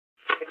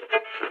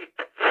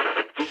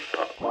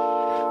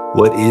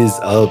What is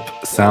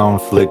up,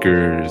 Sound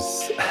Flickers?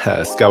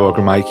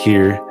 Skywalker Mike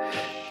here.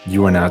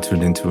 You are now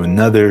tuned into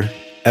another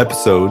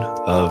episode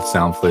of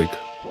Sound Flick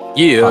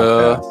Yeah.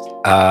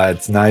 podcast.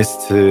 It's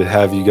nice to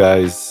have you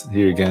guys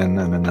here again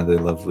on another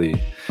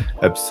lovely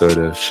episode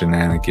of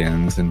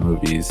Shenanigans and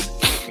Movies.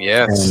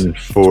 Yes. And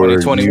for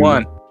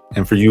 2021.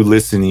 for you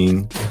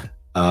listening,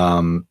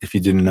 if you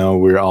didn't know,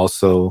 we're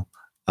also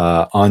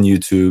on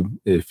YouTube.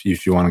 If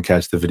you want to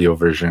catch the video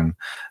version.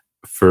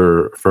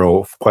 For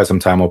quite some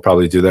time, we'll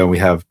probably do that. We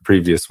have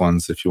previous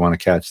ones if you want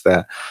to catch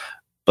that.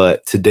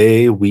 But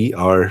today we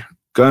are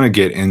going to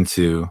get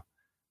into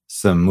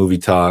some movie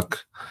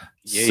talk,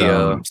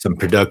 some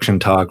production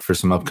talk for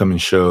some upcoming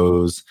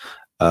shows.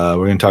 We're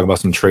going to talk about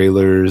some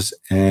trailers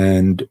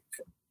and,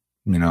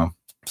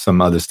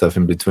 some other stuff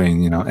in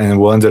between, and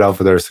we'll end it off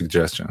with our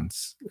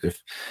suggestions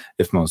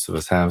if most of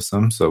us have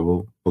some.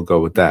 So we'll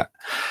go with that.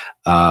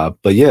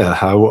 But yeah,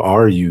 how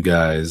are you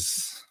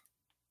guys?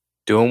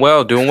 Doing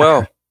well.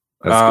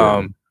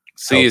 That's good.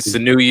 See, it's the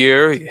new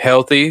year,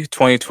 healthy,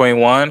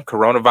 2021,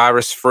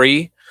 coronavirus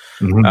free,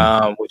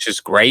 which is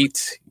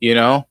great.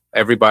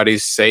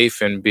 Everybody's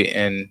safe and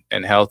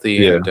healthy,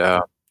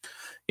 Yeah.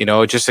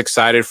 and just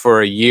excited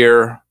for a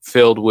year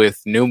filled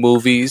with new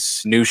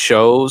movies, new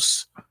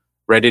shows.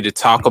 Ready to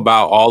talk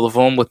about all of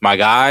them with my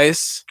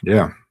guys.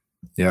 Yeah.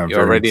 You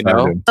already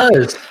know.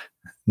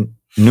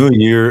 New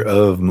year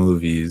of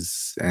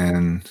movies,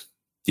 and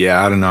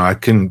I don't know. I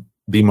couldn't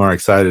be more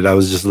excited. I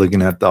was just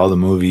looking at all the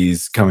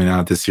movies coming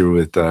out this year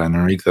with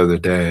Narik the other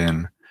day,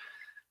 and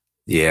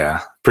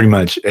pretty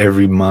much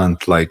every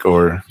month,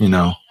 or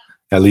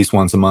at least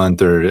once a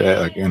month or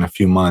in a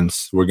few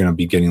months, we're gonna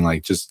be getting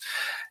just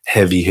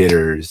heavy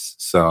hitters.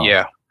 So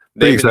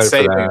they've been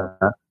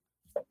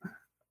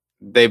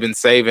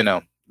saving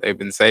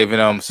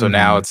them. So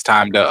now it's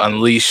time to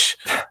unleash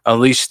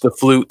the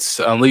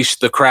flutes, unleash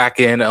the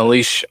Kraken,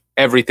 unleash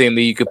everything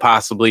that you could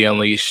possibly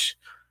unleash.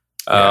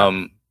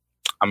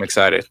 I'm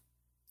excited.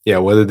 Yeah,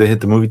 whether they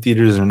hit the movie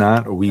theaters or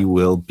not, we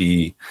will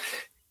be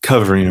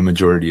covering a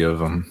majority of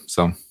them.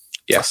 So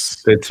yes,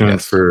 stay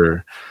tuned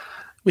for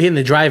we hit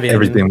the drive-in.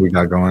 Everything we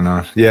got going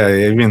on. Yeah,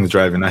 we in the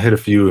drive-in. I hit a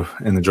few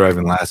in the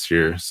drive-in last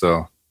year,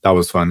 so that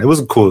was fun. It was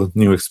a cool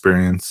new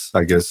experience,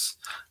 I guess.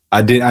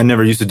 I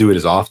never used to do it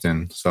as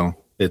often, so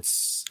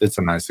it's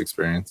a nice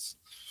experience.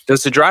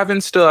 Does the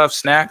drive-in still have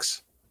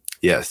snacks?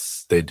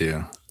 Yes, they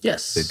do.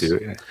 Yes, they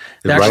do.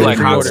 They're actually like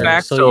hot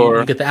snacks, so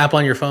you get the app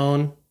on your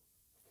phone.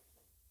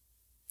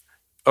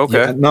 Okay.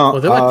 Yeah, no,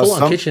 they're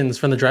full-on kitchens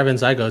from the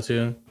drive-ins I go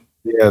to.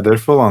 Yeah, they're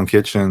full-on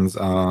kitchens.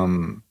 You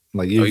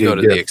go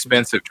to the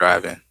expensive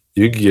drive-in.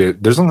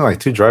 There's only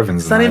 2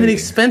 drive-ins. It's not even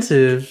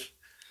expensive.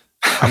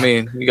 I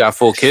mean, you got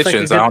full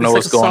kitchens. I don't know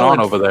what's going on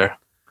over there.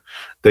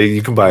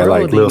 You can buy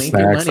little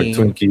snacks like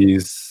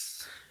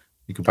Twinkies.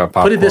 You can buy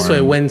popcorn. Put it this way: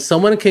 when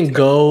someone can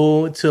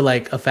go to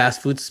a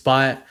fast food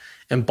spot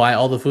and buy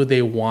all the food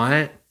they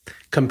want,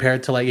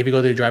 compared to if you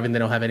go to the drive-in, they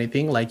don't have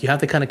anything. You have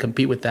to kind of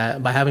compete with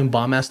that by having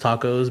bomb-ass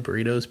tacos,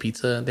 burritos,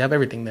 pizza. They have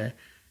everything there.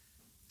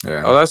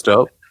 Yeah. Oh, that's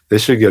dope. They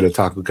should get a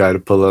taco guy to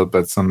pull up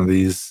at some of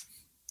these.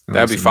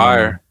 That'd be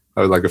fire.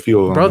 I would like a few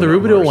of them. Bro, the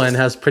Rubido one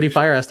has pretty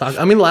fire-ass tacos.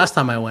 I mean, the last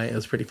time I went, it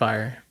was pretty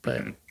fire.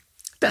 But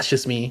that's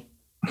just me.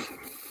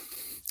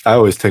 I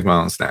always take my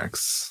own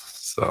snacks.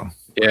 So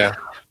yeah,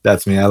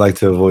 that's me. I like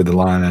to avoid the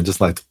line. I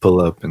just like to pull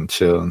up and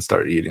chill and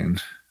start eating.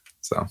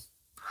 So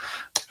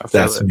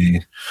that's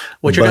me.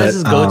 What's your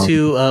guys'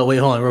 go-to? Wait,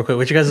 hold on, real quick.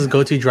 What's your guys'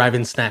 go-to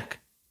drive-in snack?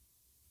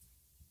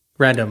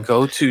 Random.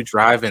 Go-to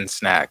drive-in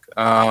snack.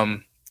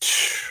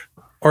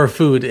 Or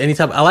food.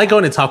 Anytime. I like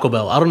going to Taco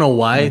Bell. I don't know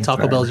why.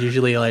 Taco Bell's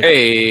usually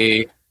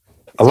Hey.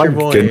 I like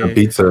getting a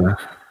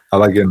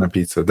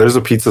pizza. There's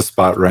a pizza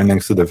spot right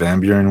next to the Van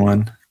Buren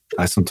one.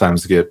 I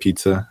sometimes get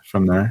pizza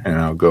from there, and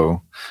I'll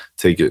go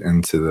take it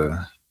into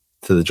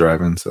the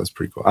drive-in. So that's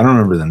pretty cool. I don't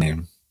remember the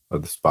name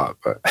of the spot,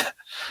 but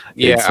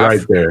it's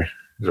right there.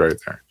 It's right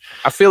there.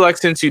 I feel like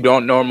since you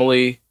don't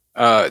normally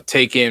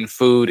take in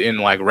food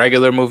in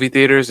regular movie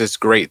theaters, it's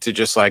great to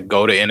just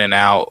go to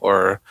In-N-Out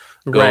or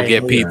go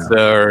get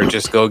pizza or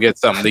just go get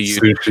something that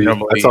you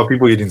normally. I saw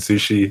people eating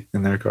sushi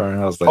in their car,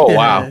 and I was like, "Oh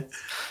wow,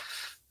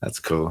 that's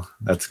cool!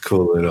 That's a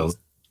cool little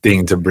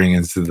thing to bring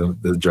into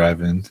the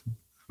drive-in."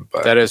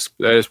 But that is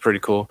pretty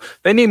cool.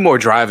 They need more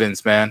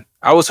drive-ins, man.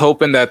 I was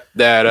hoping that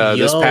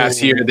this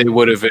past year they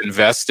would have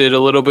invested a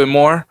little bit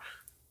more,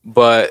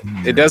 but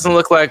it doesn't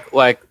look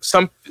like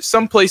some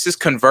places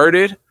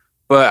converted.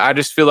 But I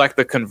just feel like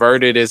the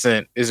converted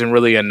isn't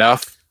really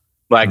enough.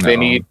 No.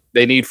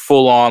 they need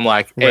full on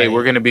hey,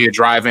 we're going to be a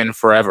drive-in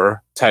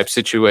forever type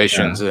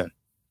situations, and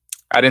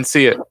I didn't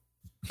see it.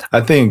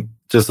 I think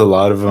just a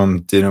lot of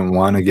them didn't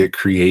want to get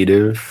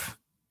creative,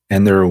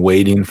 and they're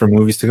waiting for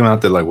movies to come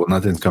out. They're like, well,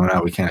 nothing's coming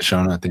out, we can't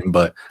show nothing.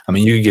 But I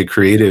mean, you could get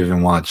creative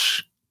and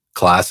watch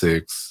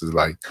classics.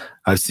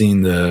 I've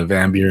seen the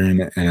Van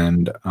Buren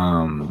and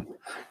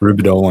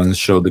Rubido ones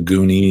show the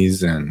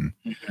Goonies and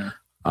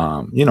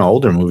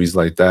older movies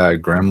like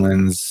that,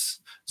 Gremlins.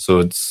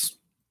 So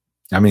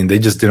they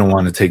just didn't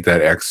want to take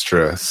that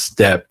extra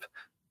step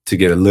to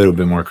get a little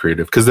bit more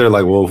creative because they're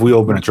like, well, if we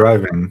open a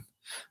drive-in,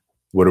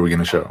 what are we going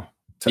to show?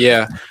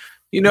 Yeah.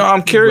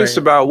 I'm curious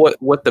about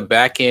what the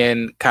back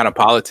end kind of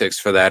politics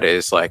for that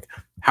is. Like,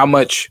 how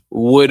much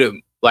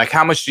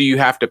do you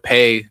have to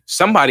pay?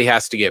 Somebody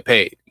has to get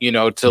paid,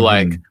 to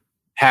like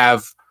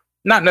have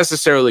not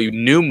necessarily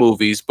new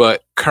movies,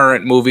 but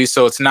current movies.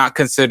 So it's not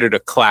considered a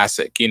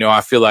classic.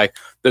 I feel like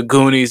The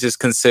Goonies is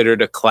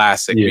considered a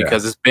classic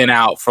because it's been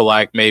out for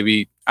like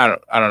maybe, I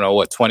don't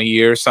know, 20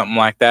 years, something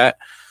like that,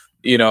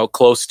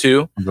 close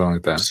to. Something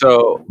like that.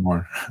 So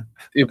more.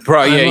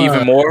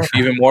 Even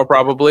more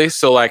probably.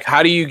 So like,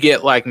 how do you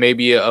get like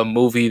maybe a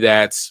movie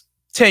that's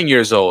 10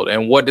 years old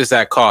and what does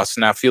that cost?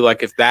 And I feel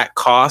like if that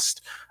cost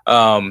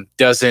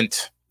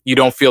you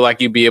don't feel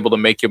like you'd be able to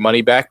make your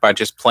money back by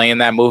just playing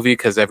that movie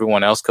because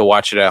everyone else could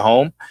watch it at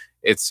home,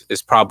 it's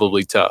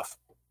probably tough.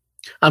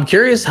 I'm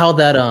curious how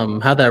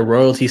that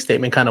royalty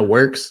statement kind of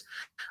works.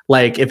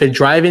 Like if a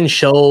drive-in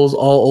shows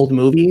all old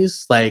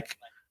movies, like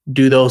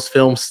do those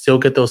films still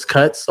get those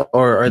cuts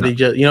or are they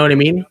just, you know what I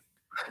mean?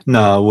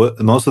 No,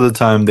 most of the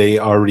time they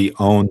already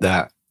own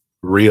that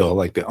reel,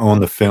 like they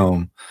own the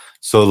film.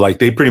 So like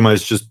they pretty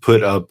much just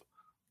put up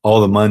all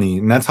the money,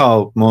 and that's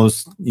how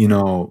most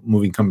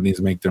movie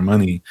companies make their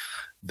money.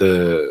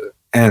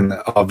 And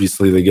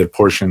obviously they get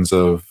portions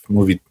of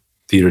movie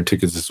theater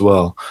tickets as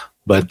well,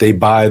 but they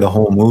buy the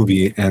whole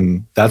movie,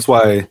 and that's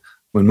why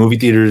when movie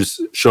theaters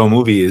show a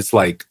movie, it's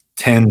like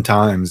 10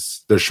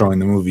 times they're showing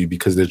the movie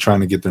because they're trying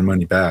to get their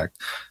money back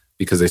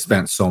because they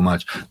spent so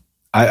much.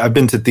 I've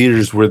been to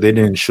theaters where they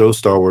didn't show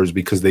Star Wars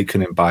because they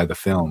couldn't buy the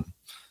film,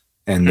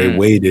 and they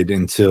waited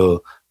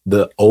until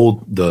the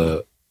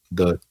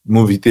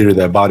movie theater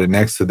that bought it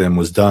next to them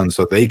was done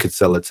so they could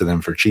sell it to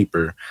them for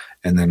cheaper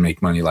and then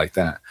make money like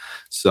that.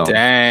 So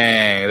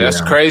dang,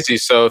 that's crazy.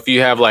 So if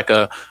you have like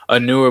a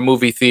newer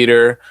movie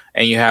theater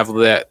and you have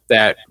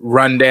that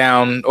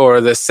rundown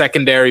or the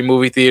secondary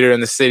movie theater in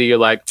the city, you're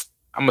like,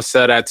 I'm gonna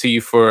sell that to you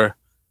for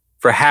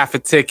half a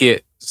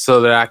ticket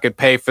so that I could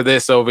pay for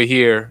this over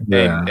here,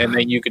 and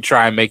then you could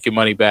try and make your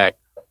money back.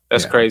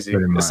 That's crazy.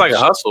 It's like a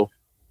hustle.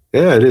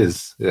 Yeah, it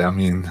is. Yeah, I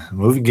mean,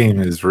 movie game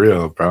is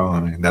real, bro.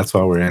 I mean, that's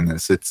why we're in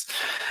this. It's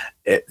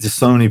just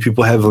so many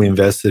people heavily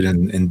invested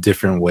in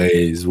different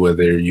ways,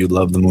 whether you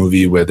love the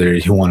movie, whether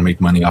you want to make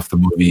money off the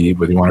movie,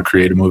 whether you want to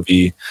create a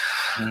movie.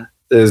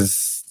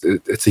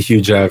 It's a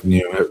huge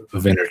avenue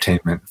of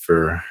entertainment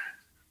for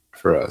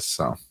us.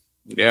 So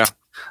yeah,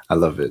 I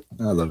love it.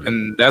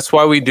 And that's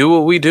why we do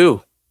what we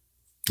do.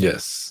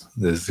 Yes,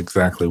 this is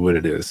exactly what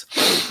it is.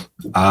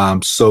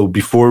 So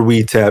before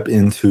we tap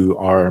into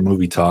our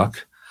movie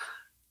talk,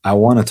 I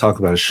want to talk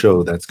about a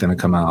show that's going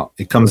to come out.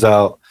 It comes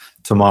out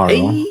tomorrow.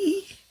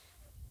 Hey.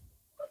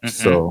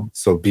 So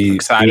be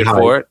excited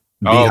for it.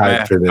 Be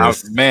hyped for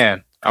this.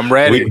 I'm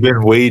ready. We've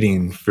been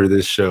waiting for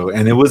this show,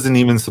 and it wasn't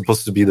even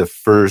supposed to be the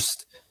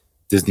first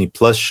Disney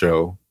Plus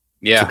show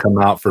to come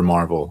out for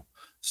Marvel.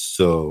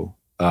 So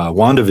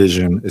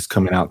WandaVision is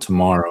coming out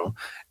tomorrow,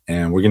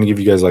 and we're going to give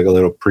you guys like a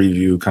little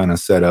preview kind of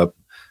setup,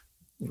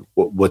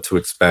 what to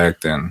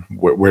expect and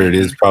where it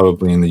is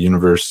probably in the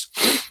universe.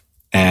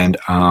 And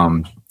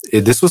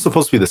this was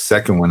supposed to be the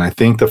second one. I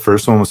think the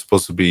first one was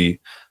supposed to be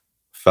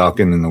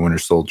Falcon and the Winter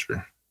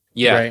Soldier.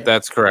 Yeah,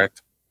 That's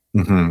correct.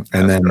 Mm-hmm.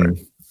 And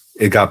then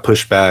it got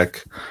pushed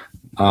back.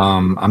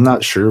 I'm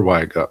not sure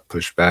why it got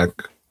pushed back,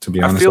 to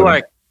be honest.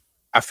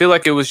 I feel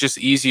like it was just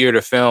easier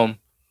to film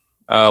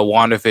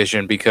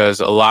WandaVision because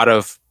a lot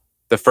of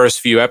the first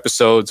few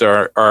episodes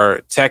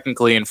are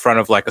technically in front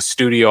of like a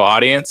studio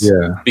audience.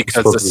 Yeah.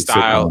 Because the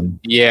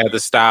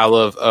style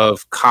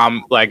of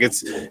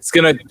it's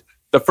gonna.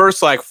 The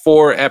first like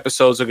 4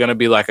 episodes are going to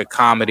be like a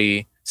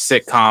comedy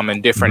sitcom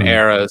in different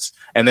eras.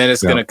 And then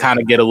it's going to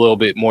kind of get a little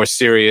bit more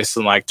serious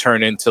and like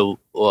turn into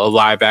a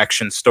live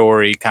action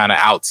story kind of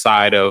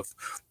outside of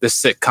the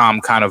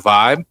sitcom kind of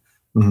vibe.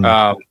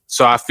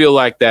 So I feel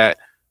like that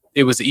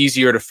it was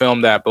easier to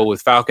film that. But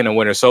with Falcon and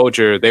Winter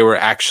Soldier, they were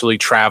actually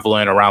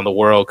traveling around the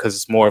world because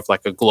it's more of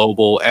like a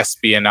global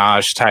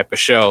espionage type of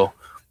show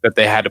that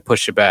they had to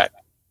push it back.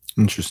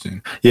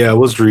 Interesting. Yeah, I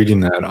was reading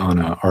that on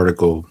an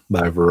article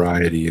by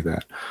Variety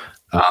that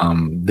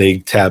they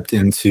tapped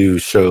into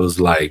shows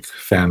like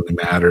Family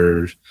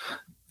Matters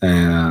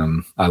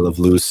and I Love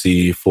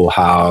Lucy, Full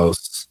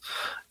House,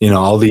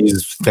 all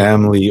these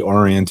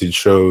family-oriented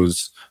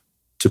shows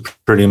to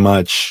pretty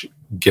much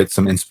get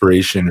some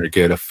inspiration or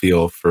get a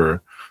feel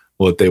for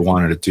what they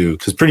wanted to do.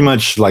 Because pretty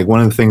much like one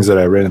of the things that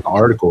I read in the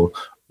article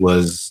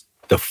was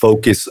the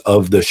focus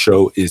of the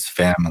show is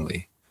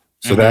family.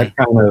 So that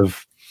kind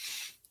of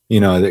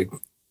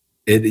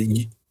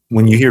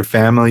when you hear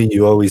family,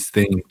 you always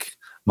think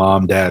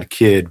mom, dad,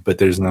 kid, but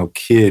there's no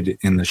kid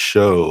in the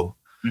show.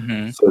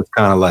 So it's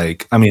kind of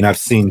like, I mean, I've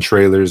seen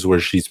trailers where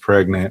she's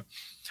pregnant,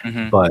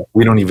 but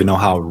we don't even know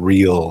how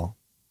real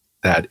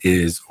that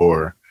is,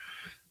 or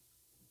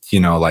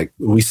like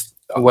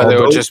whether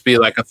it would just be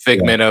like a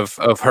figment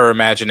of her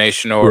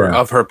imagination or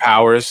of her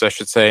powers, I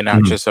should say,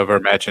 not just of her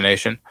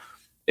imagination.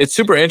 It's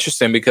super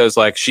interesting because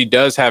like she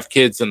does have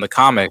kids in the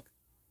comic,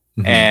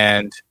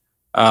 and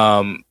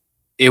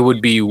it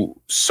would be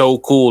so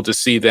cool to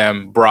see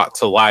them brought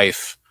to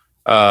life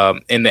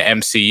in the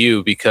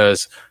MCU,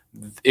 because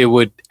it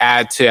would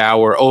add to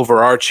our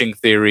overarching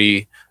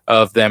theory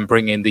of them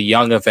bringing the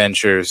young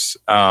Avengers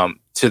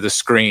to the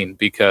screen,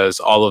 because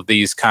all of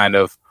these kind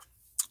of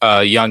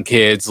young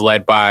kids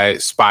led by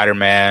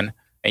Spider-Man,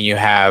 and you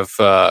have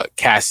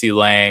Cassie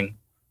Lang,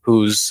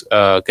 who's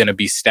going to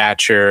be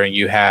Stature, and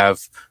you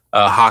have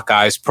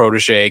Hawkeye's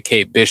protege,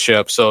 Kate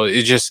Bishop. So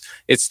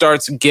it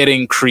starts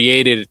getting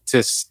created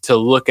to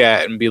look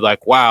at and be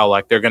like, wow,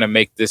 like they're going to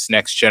make this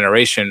next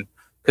generation,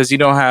 because you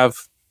don't have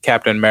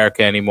Captain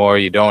America anymore,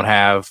 you don't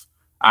have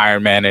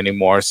Iron Man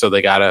anymore, so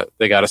they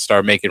gotta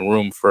start making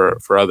room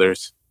for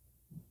others.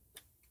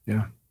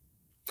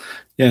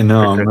 Yeah,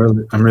 no,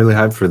 I'm really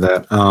hyped for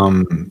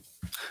that.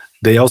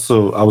 They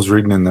also, I was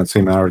reading in that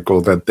same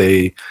article that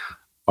they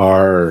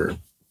are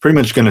pretty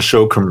much going to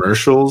show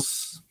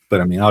commercials, but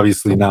I mean,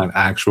 obviously not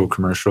actual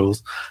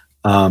commercials.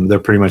 They're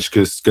pretty much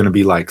just going to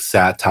be like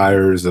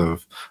satires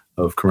of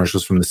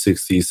commercials from the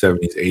 60s,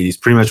 70s, 80s,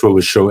 pretty much what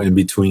was shown in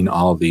between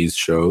all these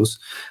shows.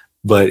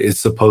 But it's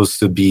supposed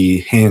to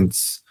be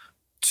hints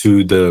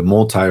to the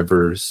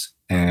multiverse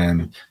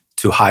and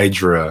to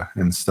Hydra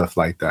and stuff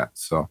like that.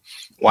 So,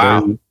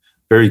 wow.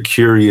 Very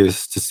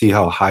curious to see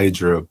how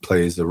Hydra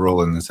plays a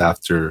role in this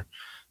after,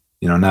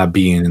 not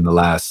being in the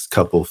last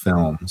couple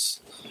films.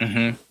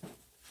 Mm-hmm.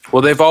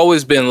 Well, they've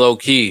always been low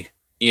key,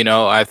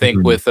 I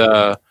think with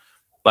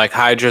like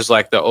Hydra's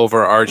like the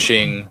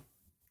overarching,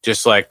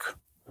 just like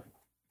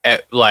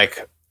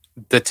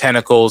the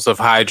tentacles of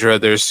Hydra.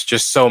 There's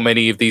just so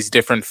many of these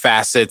different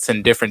facets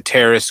and different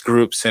terrorist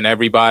groups and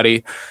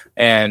everybody.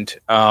 And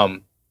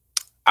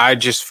I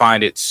just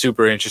find it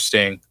super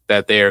interesting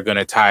that they are going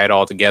to tie it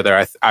all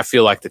together. I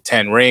feel like the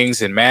 10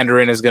 Rings and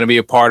Mandarin is going to be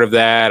a part of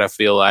that. I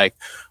feel like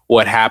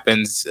what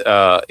happens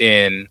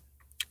in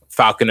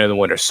Falcon and the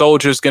Winter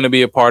Soldier is going to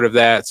be a part of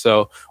that.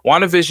 So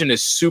WandaVision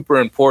is super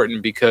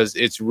important because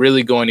it's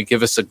really going to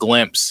give us a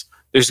glimpse.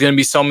 There's going to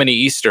be so many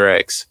Easter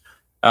eggs.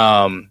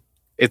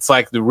 It's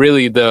like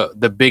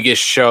the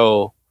biggest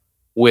show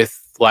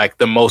with like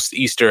the most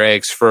Easter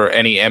eggs for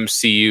any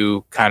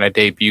MCU kind of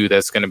debut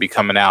that's going to be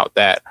coming out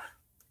that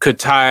could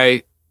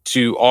tie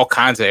to all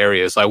kinds of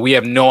areas. Like we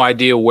have no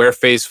idea where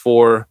Phase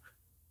 4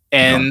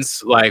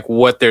 ends, like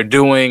what they're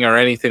doing or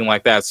anything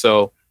like that.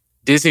 So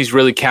Disney's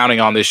really counting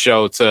on this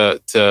show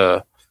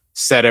to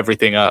set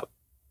everything up.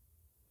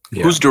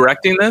 Yeah. Who's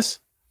directing this?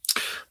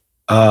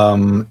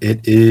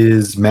 It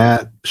is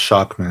Matt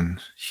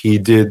Shakman. He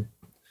did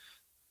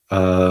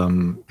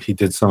some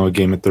of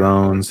Game of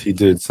Thrones. He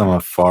did some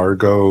of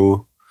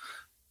Fargo,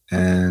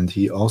 and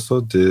he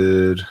also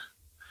did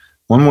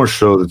one more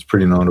show that's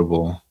pretty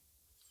notable.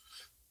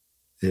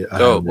 Yeah,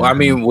 so, I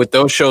mean, with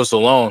those shows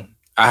alone,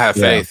 I have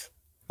faith.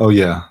 Oh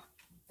yeah,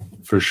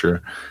 for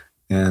sure.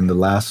 And the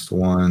last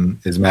one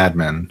is Mad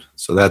Men.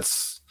 So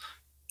that's.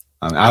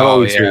 I've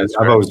always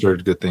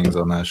heard good things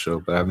on that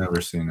show, but I've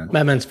never seen it.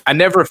 Mad Men's. I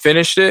never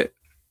finished it.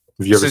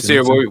 Have you ever seen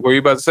it? What were you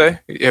about to say?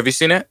 Have you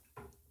seen it?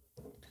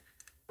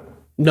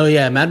 No,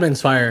 yeah, Mad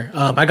Men's fire.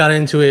 I got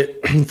into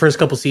it first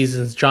couple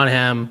seasons. John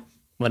Hamm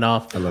went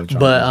off. I love John.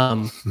 But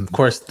of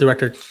course, the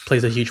director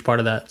plays a huge part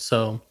of that.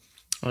 So,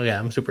 yeah,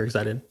 I'm super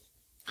excited.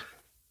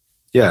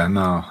 Yeah,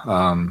 no,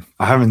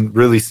 I haven't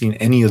really seen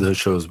any of those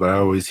shows, but I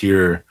always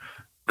hear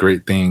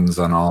great things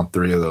on all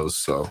three of those.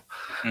 So,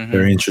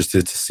 very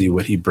interested to see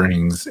what he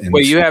brings.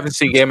 Wait, you haven't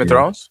seen Game of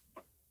Thrones?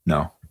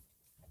 No.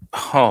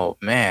 Oh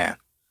man,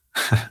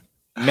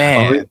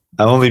 man.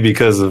 Only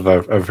because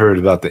I've heard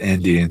about the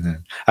ending,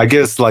 and I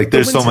guess like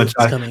there's so much.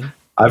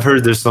 I've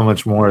heard there's so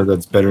much more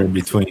that's better in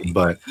between,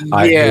 but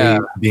I hate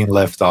being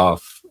left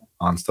off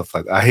on stuff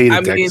like that. I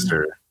hated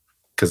Dexter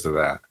because of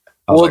that.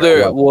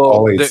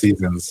 All 8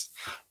 seasons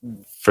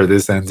for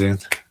this ending.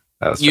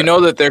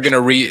 That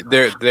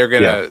they're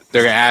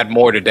gonna add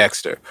more to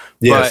Dexter.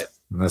 Yes,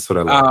 but that's what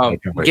I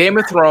like. Game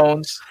of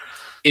Thrones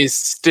is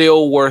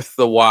still worth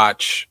the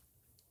watch,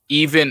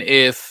 even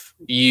if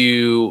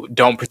you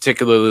don't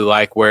particularly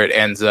like where it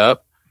ends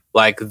up.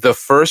 Like the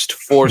first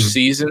 4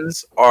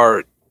 seasons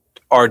are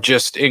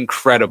just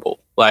incredible.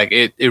 Like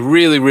it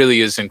really,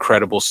 really is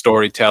incredible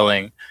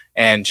storytelling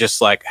and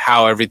just like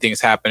how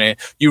everything's happening.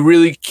 You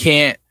really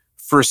can't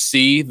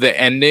foresee the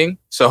ending,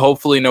 so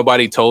hopefully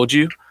nobody told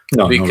you.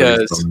 No,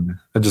 because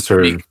I just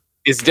heard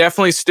it's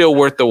definitely still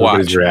worth the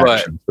watch.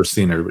 But we're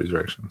seeing everybody's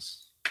reactions.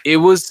 It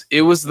was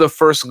the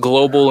first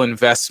global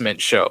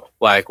investment show,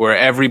 like where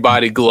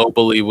everybody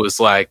globally was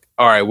like,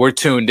 "All right, we're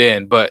tuned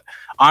in." But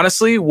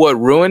honestly, what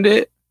ruined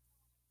it,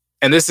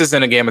 and this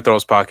isn't a Game of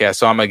Thrones podcast,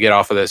 so I'm gonna get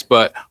off of this.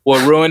 But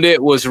what ruined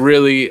it was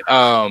really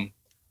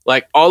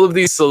like all of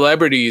these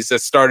celebrities that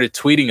started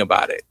tweeting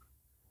about it.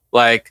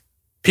 Like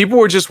people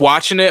were just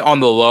watching it on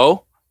the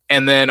low,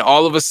 and then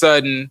all of a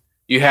sudden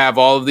you have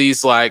all of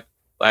these like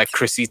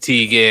Chrissy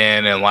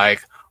Teigen and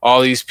like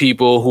all these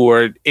people who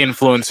are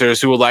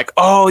influencers who are like,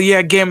 oh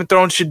yeah, Game of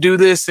Thrones should do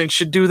this and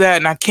should do that.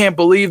 And I can't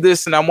believe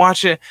this. And I'm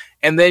watching it.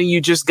 And then you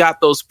just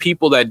got those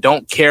people that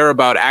don't care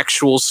about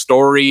actual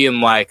story and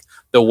like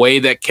the way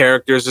that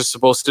characters are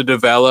supposed to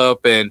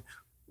develop, and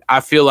I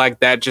feel like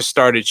that just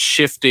started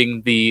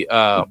shifting the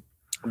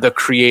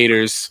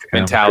creators'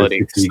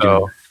 mentality.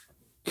 So,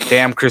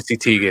 damn Chrissy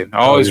Teigen,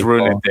 always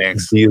ruining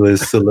things.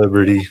 D-list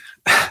celebrity.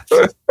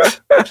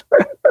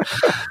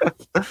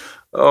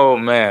 Oh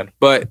man,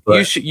 but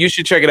you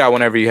should check it out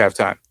whenever you have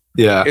time.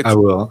 Yeah, I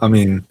will. I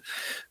mean,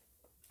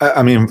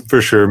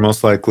 for sure.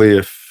 Most likely,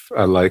 if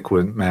I like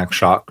what Max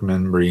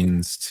Shockman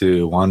brings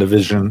to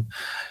WandaVision,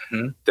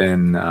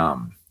 then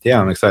yeah,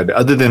 I'm excited.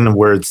 Other than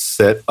where it's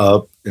set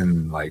up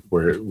and like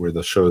where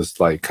the show is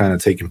like kind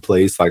of taking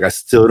place, like I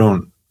still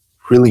don't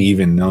really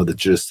even know the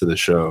gist of the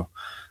show.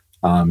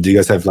 Do you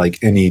guys have like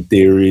any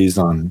theories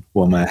on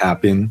what might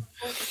happen?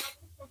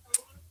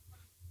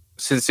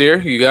 Sincere,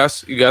 you got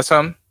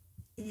some?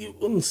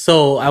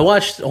 So I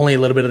watched only a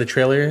little bit of the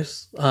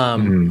trailers. I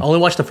only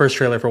watched the first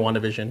trailer for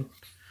WandaVision.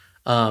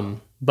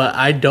 But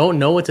I don't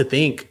know what to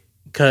think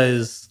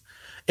because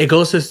it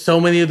goes to so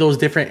many of those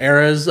different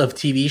eras of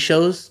TV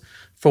shows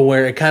for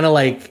where it kind of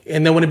like,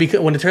 and then when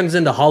it turns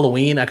into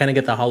Halloween, I kind of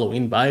get the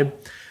Halloween vibe.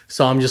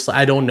 So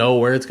I don't know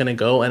where it's going to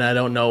go, and I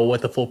don't know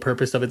what the full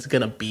purpose of it's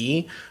going to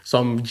be. So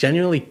I'm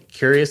genuinely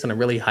curious, and I'm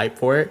really hyped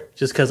for it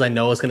just because I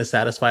know it's going to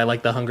satisfy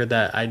like the hunger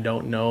that I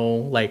don't know.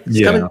 Like it's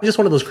kind of just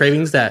one of those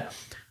cravings that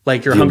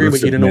like you're hungry,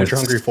 but you don't know what you're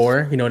hungry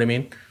for. You know what I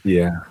mean?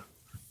 Yeah.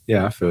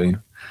 Yeah, I feel you.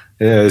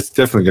 Yeah, it's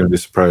definitely going to be a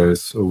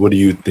surprise. What do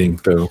you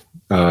think though,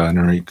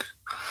 Enrique?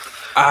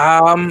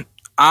 I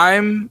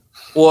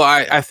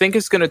think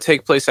it's going to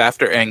take place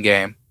after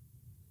Endgame.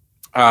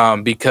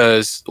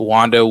 Because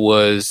Wanda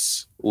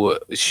was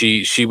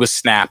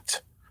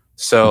snapped,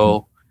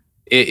 so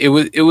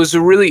it was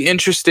a really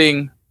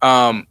interesting.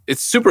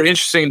 It's super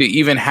interesting to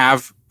even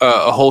have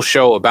a whole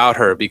show about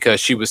her because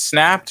she was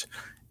snapped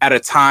at a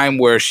time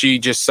where she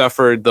just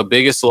suffered the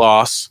biggest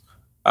loss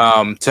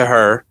to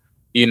her,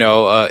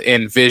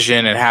 in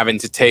Vision and having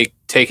to take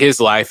his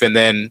life, and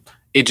then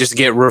it just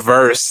get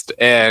reversed,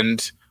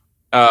 and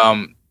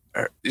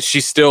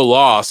she's still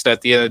lost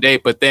at the end of the day,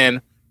 but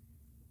then.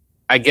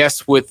 I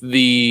guess with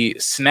the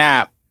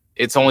snap,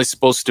 it's only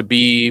supposed to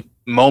be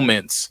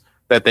moments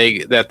that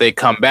they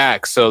come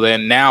back. So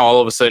then now all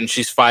of a sudden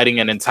she's fighting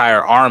an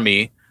entire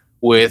army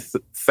with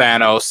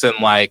Thanos, and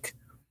like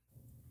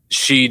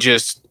she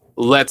just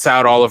lets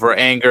out all of her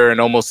anger and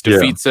almost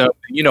defeats him.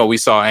 We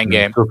saw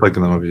Endgame. Like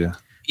in the movie,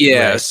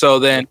 yeah. Right. So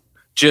then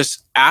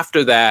just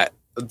after that,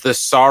 the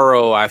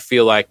sorrow I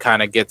feel like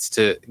kind of gets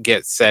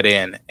set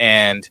in,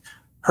 and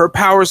her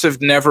powers have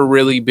never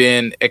really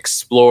been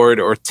explored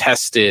or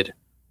tested.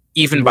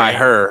 Even by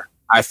her,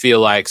 I feel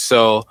like.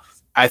 So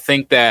I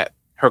think that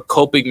her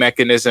coping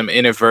mechanism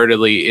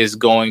inadvertently is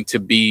going to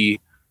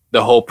be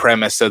the whole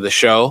premise of the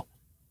show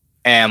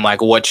and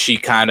like what she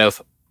kind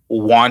of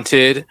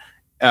wanted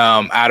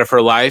out of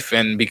her life.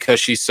 And because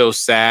she's so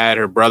sad,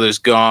 her brother's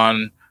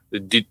gone,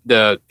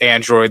 the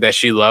android that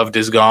she loved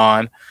is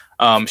gone.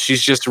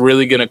 She's just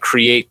really going to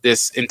create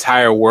this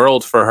entire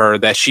world for her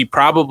that she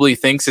probably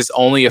thinks is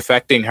only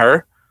affecting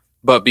her.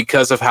 But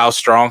because of how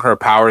strong her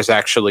powers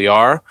actually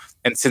are,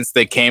 and since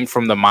they came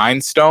from the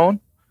Mind Stone,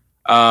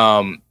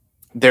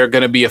 they're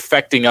going to be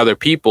affecting other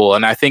people.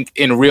 And I think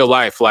in real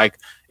life, like,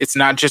 it's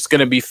not just going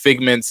to be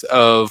figments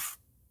of,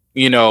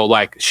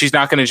 like, she's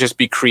not going to just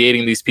be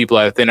creating these people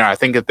out of thin air. I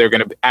think that they're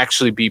going to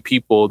actually be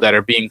people that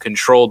are being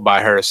controlled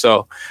by her.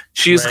 So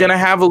she's going to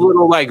have a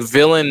little, like,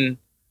 villain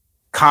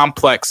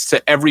complex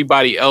to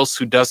everybody else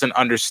who doesn't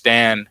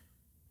understand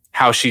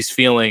how she's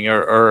feeling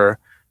or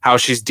how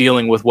she's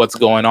dealing with what's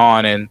going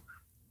on. And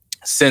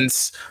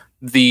since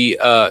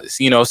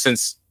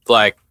since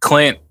like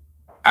Clint,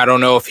 I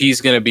don't know if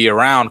he's going to be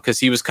around because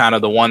he was kind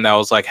of the one that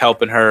was like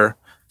helping her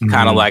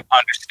kind of like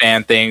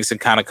understand things and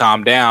kind of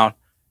calm down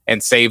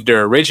and saved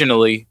her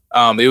originally.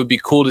 It would be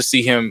cool to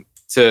see him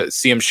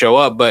show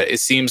up, but it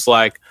seems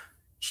like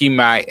he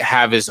might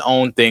have his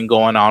own thing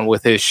going on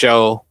with his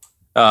show,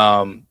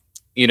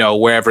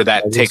 wherever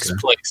that takes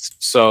place.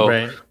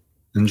 So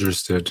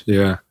interested.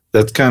 Yeah.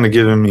 That's kind of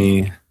giving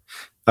me,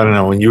 I don't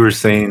know, when you were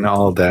saying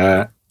all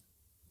that,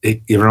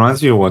 it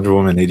reminds me of Wonder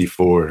Woman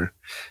 84.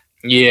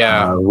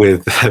 Yeah.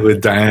 With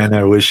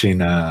Diana wishing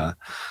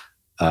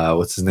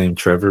what's his name,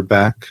 Trevor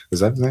back.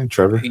 Is that his name,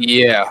 Trevor?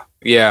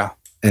 Yeah.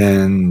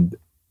 And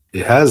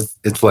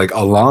it's like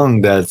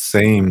along that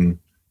same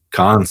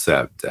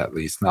concept, at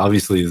least. Now,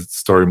 obviously the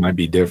story might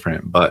be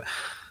different, but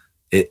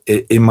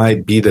it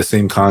might be the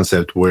same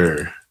concept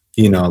where,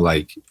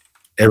 like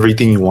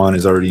everything you want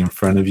is already in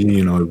front of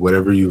you,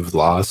 whatever you've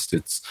lost,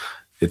 it's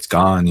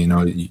gone,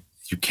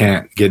 you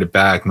can't get it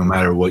back no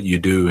matter what you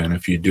do. And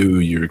if you do,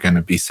 you're going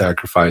to be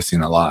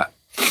sacrificing a lot.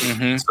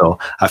 Mm-hmm. So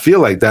I feel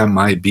like that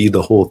might be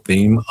the whole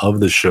theme of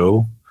the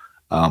show.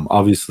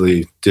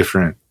 Obviously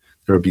there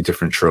will be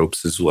different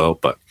tropes as well,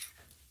 but.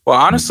 Well,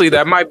 honestly,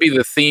 that might be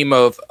the theme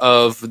of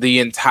the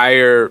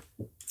entire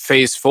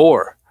phase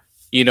 4,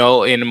 in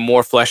a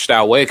more fleshed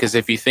out way. Because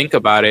if you think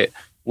about it,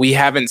 we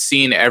haven't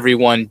seen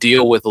everyone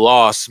deal with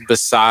loss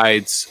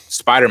besides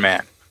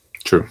Spider-Man.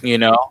 True.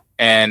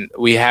 And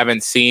we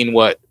haven't seen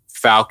what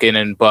Falcon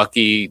and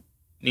Bucky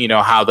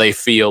how they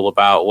feel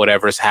about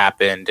whatever's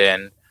happened,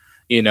 and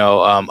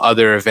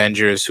other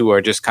Avengers who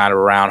are just kind of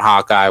around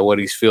Hawkeye, what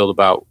he's feel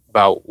about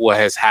what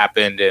has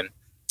happened.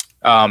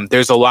 And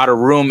there's a lot of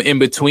room in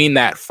between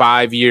that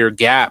 5-year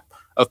gap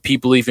of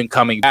people even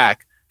coming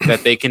back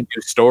that they can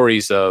do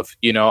stories of.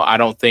 I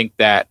don't think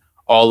that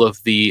all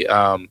of the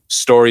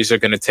stories are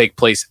going to take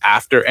place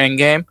after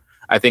Endgame.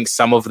 I think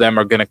some of them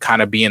are going to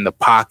kind of be in the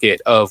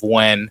pocket of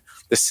when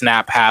the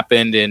snap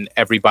happened and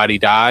everybody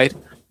died.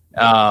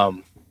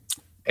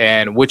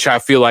 And which I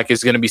feel like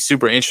is going to be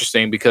super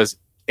interesting, because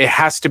it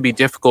has to be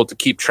difficult to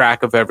keep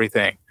track of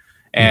everything.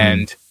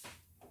 And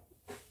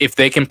if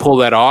they can pull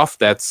that off,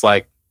 that's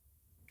like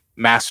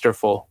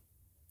masterful.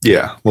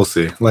 Yeah, we'll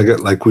see.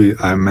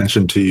 I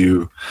mentioned to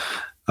you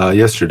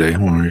yesterday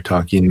when we were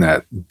talking,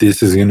 that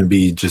this is going to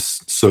be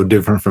just so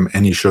different from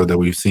any show that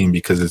we've seen,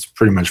 because it's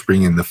pretty much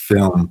bringing the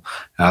film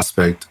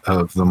aspect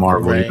of the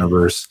Marvel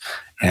universe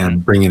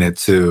and bringing it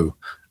to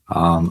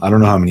I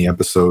don't know how many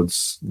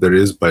episodes there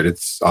is, but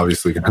it's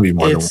obviously going to be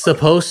more than one. It's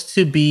supposed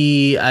to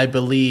be, I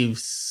believe,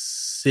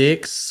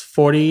 6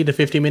 40 to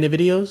 50 minute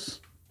videos.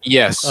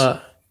 Yes. 40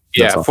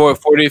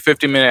 to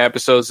 50 minute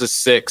episodes is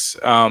 6.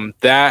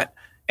 That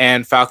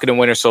and Falcon and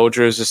Winter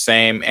Soldier is the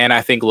same, and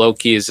I think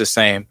Loki is the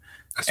same.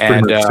 That's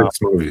pretty much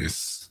 6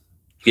 movies.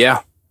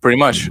 Yeah, pretty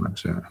much.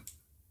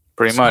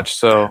 Pretty much.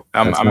 So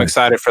I'm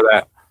excited for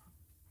that.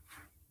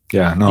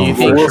 Yeah, no. Do you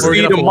think we'll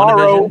see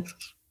tomorrow.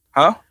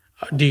 Huh?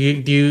 Do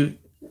you?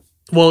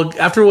 Well,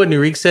 after what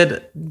Nurik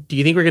said, do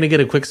you think we're gonna get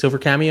a Quicksilver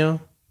cameo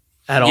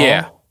at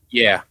all?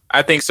 Yeah,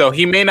 I think so.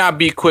 He may not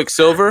be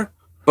Quicksilver,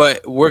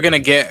 but we're gonna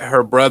get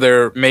her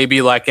brother,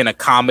 maybe like in a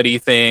comedy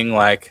thing,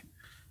 like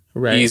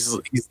he's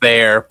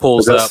there,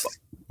 pulls up.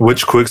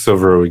 Which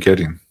Quicksilver are we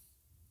getting?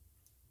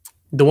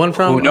 The one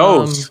from Who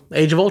knows?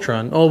 Age of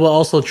Ultron. Oh, but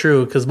also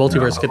true, because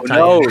multiverse could tie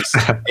in. Who knows?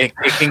 It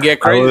can get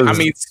crazy. I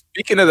mean,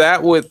 speaking of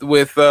that,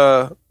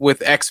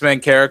 with X-Men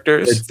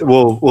characters.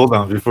 Well, hold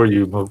on before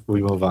we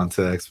move on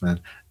to X-Men.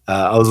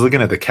 I was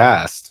looking at the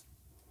cast,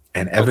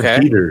 and Evan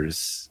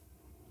Peters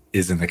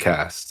is in the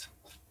cast.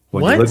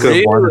 When you look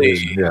at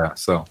WandaVision, yeah,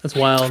 so that's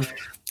wild.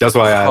 That's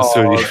why I asked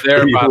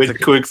they're about to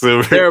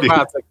Quicksilver. They're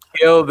about to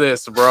kill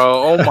this,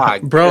 bro. Oh my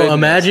god, bro!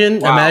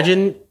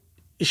 Imagine.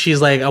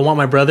 She's like, I want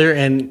my brother,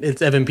 and it's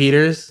Evan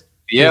Peters.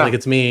 Yeah. He's like,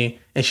 it's me.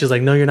 And she's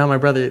like, no, you're not my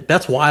brother.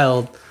 That's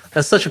wild.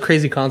 That's such a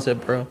crazy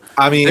concept, bro.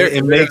 I mean,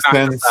 it makes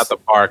sense at the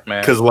park,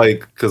 man. Because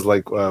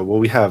what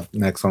we have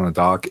next on the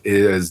dock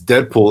is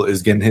Deadpool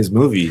is getting his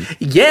movie.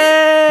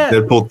 Yeah.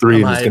 Deadpool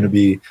 3 is going to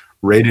be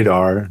rated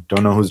R.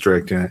 Don't know who's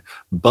directing it,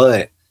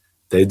 but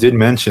they did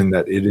mention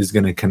that it is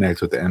going to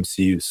connect with the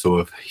MCU. So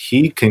if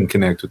he can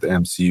connect with the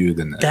MCU,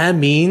 then that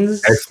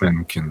means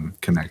X-Men can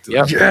connect.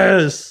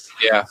 Yes.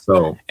 Yeah.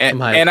 So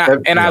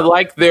I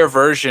like their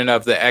version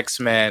of the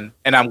X-Men,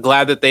 and I'm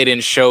glad that they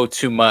didn't show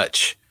too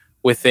much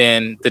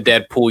within the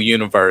Deadpool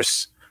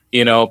universe,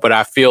 but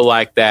I feel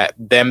like that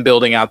them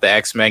building out the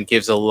X-Men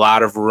gives a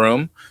lot of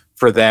room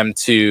for them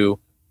to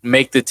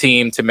make the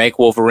team, to make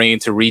Wolverine,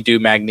 to redo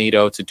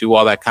Magneto, to do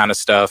all that kind of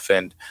stuff.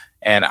 And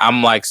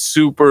I'm like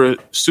super,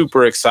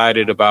 super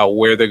excited about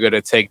where they're going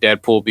to take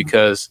Deadpool,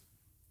 because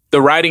the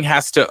writing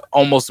has to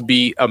almost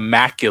be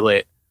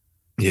immaculate.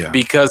 Yeah.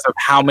 Because of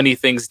how many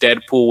things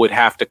Deadpool would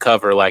have to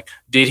cover. Like,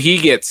 did he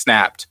get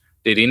snapped?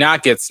 Did he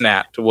not get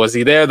snapped? Was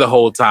he there the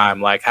whole time?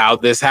 Like,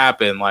 how'd this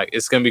happen? Like,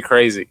 it's going to be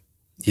crazy.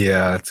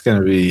 Yeah,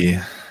 it'll be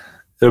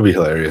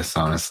hilarious,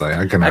 honestly.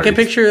 I can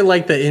picture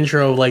like the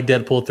intro of like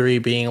Deadpool 3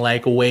 being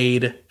like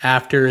Wade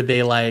after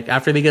they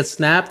get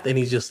snapped, and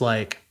he's just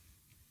like,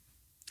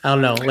 I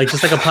don't know, like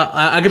just like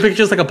I can picture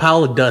just like a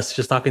pile of dust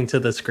just talking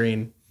to the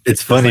screen.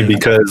 It's funny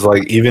because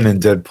like even in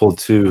Deadpool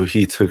 2,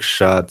 he took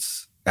shots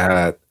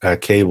at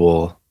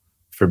Cable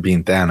for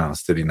being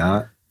Thanos, did he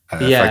not?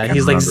 Yeah,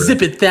 he's like,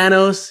 zip it,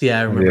 Thanos. Yeah,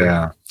 I remember.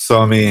 Yeah.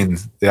 So I mean,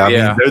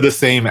 they're the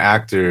same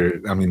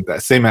actor. I mean,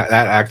 that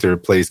actor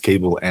plays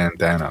Cable and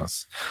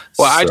Thanos.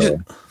 Well,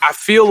 I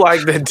feel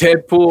like that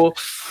Deadpool,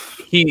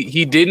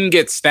 he didn't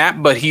get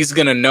snapped, but he's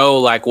gonna know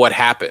like what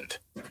happened,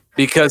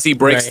 because he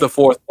breaks the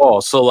fourth wall.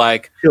 So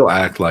like he'll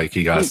act like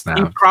he got snapped.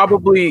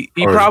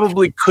 He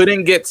probably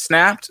couldn't get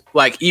snapped,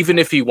 like even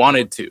if he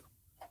wanted to.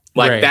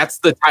 Like that's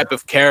the type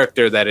of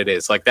character that it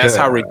is. Like that's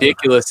how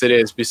ridiculous it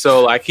is.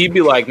 So like he'd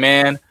be like,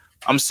 man,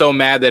 I'm so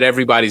mad that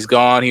everybody's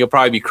gone. He'll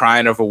probably be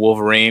crying over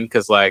Wolverine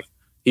because like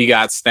he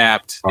got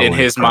snapped in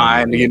his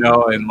mind,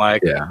 and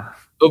like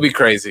it'll be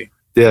crazy.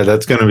 Yeah,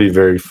 that's gonna be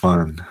very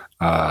fun.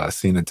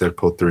 Seeing a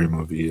Deadpool 3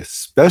 movie,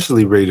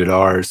 especially rated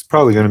R. It's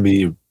probably gonna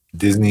be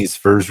Disney's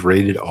first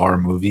rated R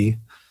movie.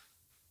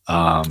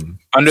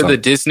 Under the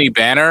Disney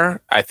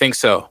banner, I think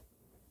so.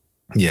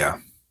 Yeah,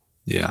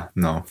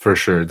 no, for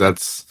sure.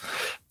 That's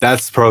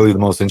probably the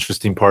most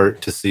interesting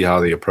part, to see how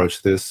they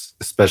approach this,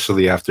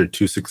 especially after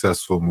 2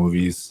 successful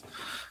movies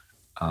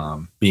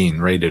being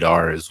rated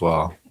R as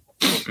well.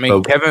 I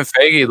mean, Kevin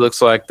Feige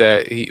looks like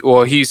that.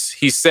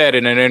 He said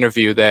in an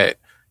interview that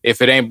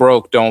if it ain't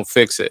broke, don't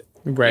fix it.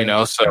 Right.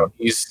 So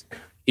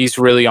he's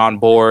really on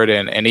board,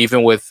 and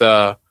even with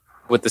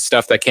with the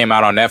stuff that came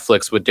out on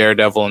Netflix with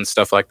Daredevil and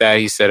stuff like that.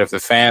 He said if the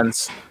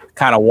fans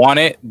kind of want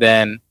it,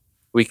 then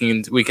we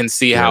can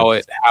see how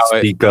it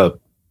speak up.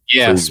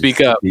 Yeah, please, speak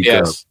up.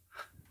 Yes.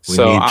 We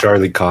need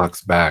Charlie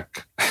Cox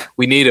back.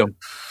 We need him.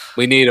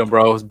 We need him,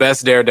 bro.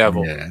 Best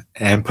Daredevil. Yeah,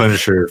 and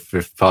Punisher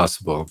if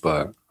possible,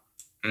 but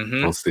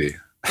we'll see.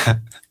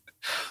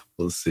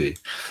 We'll see.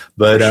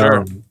 But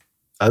sure.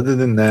 Other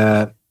than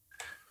that,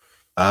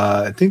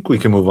 I think we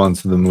can move on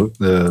to the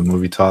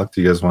movie talk.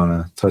 Do you guys want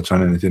to touch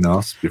on anything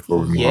else before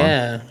we move on?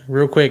 Yeah,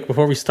 real quick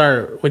before we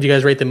start, what do you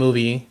guys rate the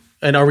movie?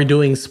 And are we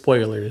doing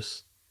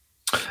spoilers?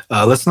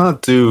 Let's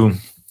not do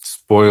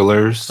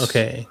spoilers.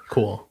 Okay,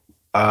 cool.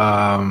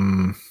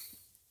 Yeah,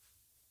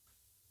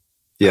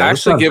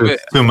 actually give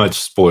it too much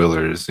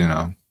spoilers. You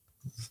know,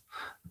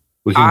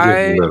 we can give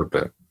a little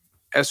bit.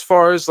 As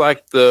far as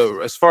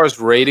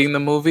rating the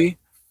movie,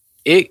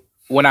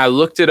 when I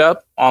looked it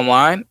up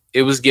online,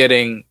 it was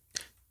getting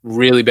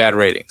really bad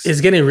ratings.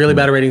 It's getting really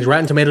bad ratings.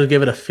 Rotten Tomatoes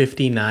gave it a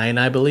 59,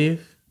 I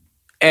believe.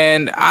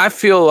 And I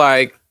feel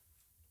like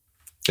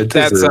I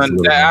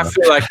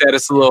feel like that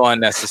it's a little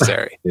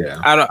unnecessary. Yeah.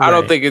 I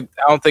don't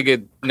think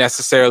it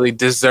necessarily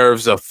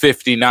deserves a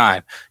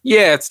 59.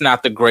 Yeah, it's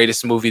not the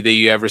greatest movie that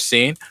you ever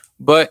seen,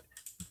 but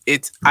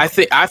I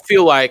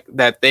feel like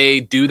that they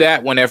do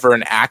that whenever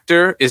an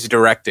actor is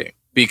directing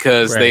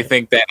because they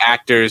think that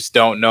actors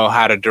don't know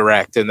how to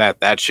direct and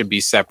that should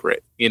be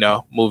separate, you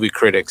know, movie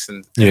critics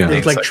and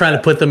it's like trying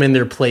to put them in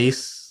their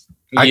place.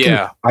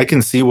 I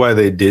can see why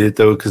they did it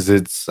though, because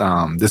it's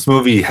this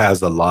movie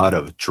has a lot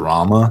of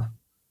drama.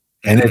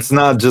 And it's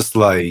not just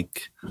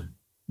like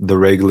the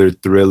regular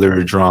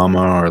thriller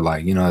drama or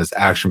like, you know, it's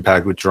action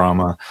packed with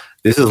drama.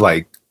 This is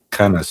like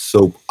kind of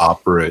soap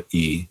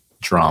opera-y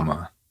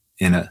drama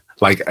in it.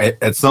 Like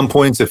at some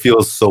points it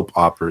feels soap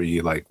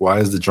opera-y. Like, why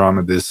is the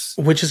drama this?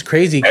 Which is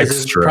crazy because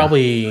there's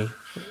probably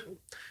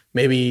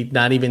maybe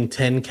not even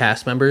 10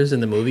 cast members in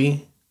the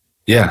movie.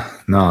 Yeah,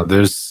 no,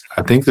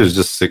 I think there's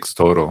just 6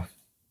 total.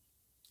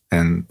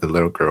 And the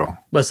little girl.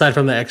 But aside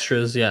from the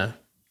extras, yeah.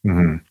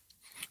 Mm-hmm.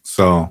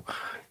 So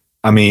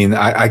I mean,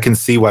 I can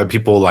see why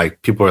people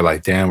are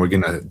like, damn, we're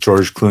gonna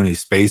George Clooney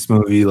space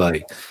movie.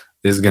 Like,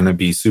 this is gonna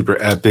be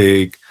super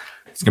epic.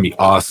 It's gonna be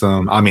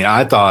awesome. I mean,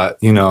 I thought,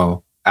 you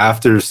know,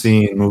 after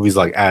seeing movies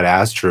like Ad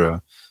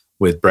Astra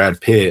with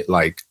Brad Pitt,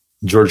 like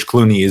George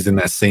Clooney is in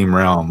that same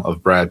realm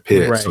of Brad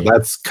Pitt. Right. So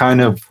that's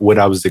kind of what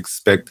I was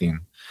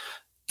expecting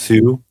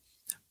too.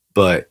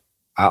 But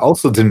I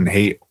also didn't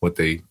hate what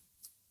they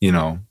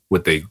came up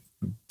with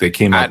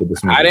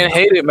this movie. I didn't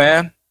hate it,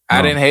 man.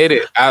 I didn't hate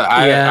it.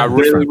 I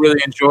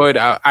really enjoyed.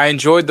 I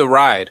enjoyed the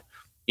ride.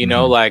 You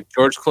know, like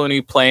George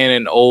Clooney playing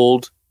an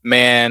old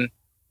man,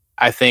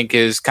 I think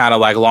is kind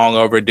of like long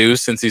overdue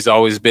since he's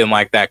always been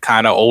like that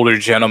kind of older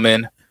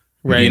gentleman,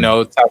 you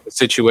know, type of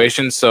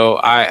situation. So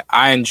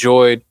I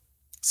enjoyed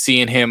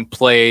seeing him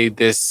play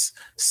this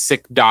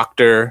sick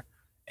doctor,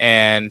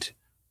 and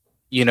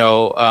you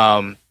know,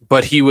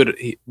 but he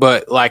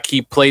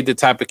played the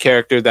type of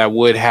character that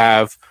would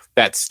have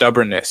that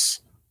stubbornness.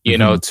 You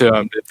know, to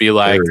him to be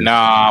like,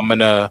 nah, I'm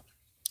gonna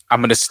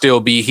still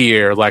be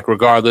here, like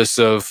regardless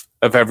of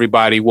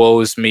everybody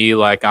woes me,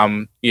 like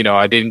I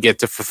didn't get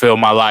to fulfill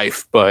my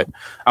life, but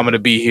I'm gonna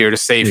be here to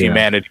save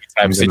humanity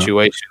type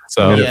situation.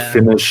 So I'm gonna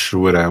finish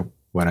what I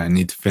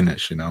need to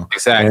finish, you know.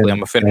 Exactly, I'm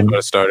gonna finish what I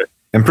started.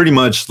 And pretty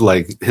much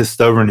like his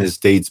stubbornness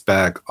dates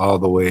back all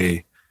the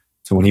way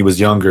to when he was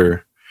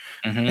younger,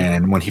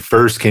 and when he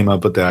first came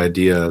up with the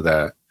idea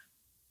that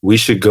we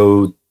should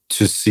go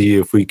to see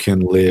if we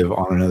can live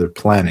on another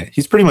planet.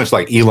 He's pretty much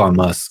like Elon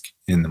Musk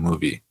in the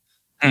movie.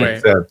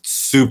 Right. That's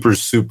super,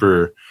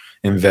 super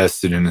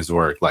invested in his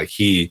work. Like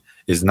he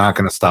is not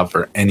going to stop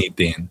for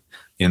anything.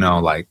 You know,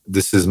 like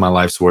this is my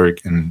life's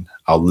work and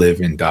I'll live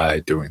and die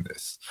doing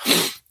this.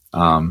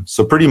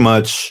 So pretty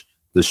much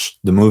the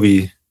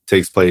movie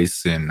takes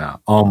place in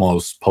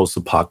almost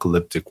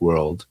post-apocalyptic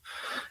world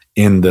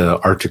in the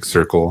Arctic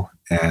Circle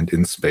and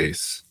in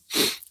space.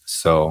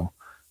 So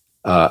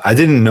I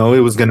didn't know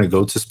it was going to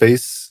go to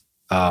space,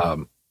 like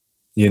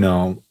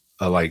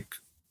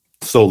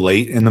so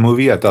late in the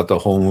movie. I thought the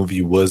whole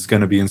movie was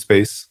going to be in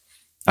space.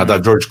 I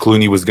thought George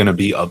Clooney was going to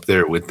be up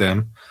there with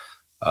them.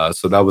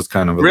 So that was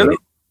kind of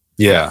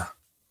yeah.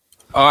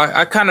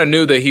 I kind of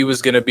knew that he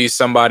was going to be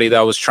somebody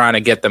that was trying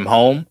to get them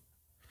home.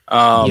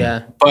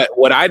 But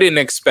what I didn't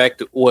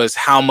expect was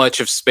how much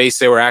of space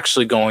they were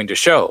actually going to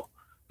show.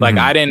 Like,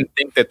 I didn't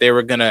think that they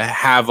were going to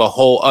have a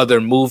whole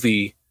other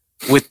movie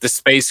with the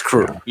space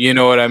crew. You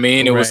know what I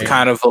mean? It was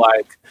kind of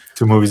like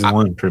 2 movies in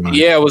one, pretty much.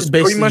 Yeah, it was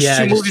pretty much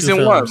 2 movies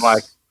in one.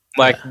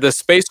 Like the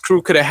space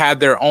crew could have had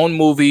their own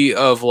movie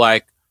of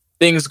like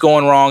things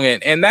going wrong.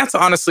 And that's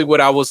honestly what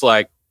I was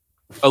like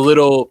a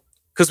little,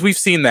 because we've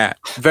seen that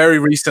very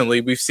recently.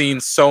 We've seen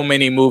so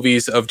many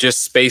movies of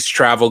just space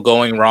travel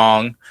going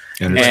wrong.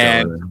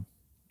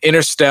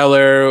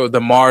 Interstellar,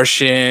 The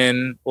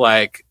Martian,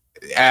 like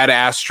Ad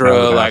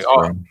Astra, like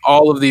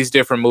all of these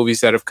different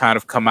movies that have kind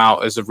of come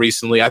out as of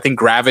recently. I think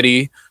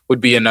Gravity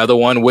would be another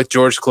one with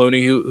George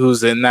Clooney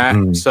who's in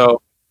that. So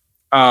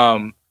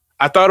I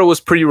I thought it was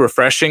pretty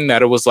refreshing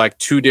that it was like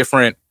two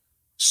different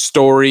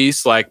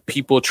stories, like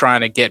people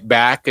trying to get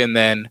back, and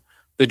then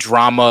the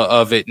drama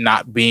of it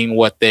not being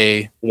what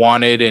they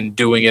wanted and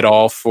doing it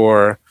all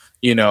for,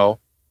 you know,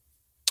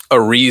 a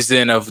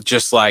reason of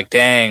just like,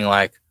 dang,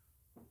 like,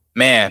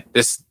 man,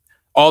 this,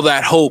 all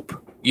that hope,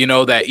 you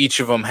know, that each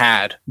of them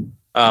had.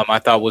 I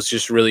thought was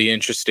just really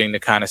interesting to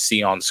kind of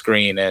see on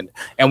screen. And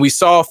we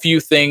saw a few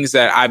things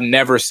that I've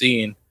never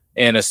seen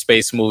in a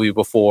space movie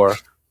before,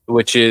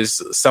 which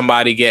is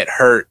somebody get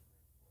hurt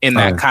in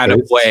that kind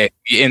of way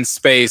in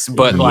space.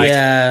 But like,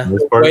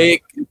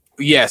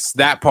 yes,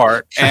 that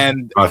part.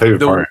 And my favorite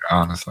part,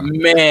 honestly.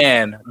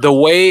 Man, the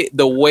way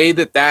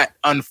that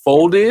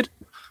unfolded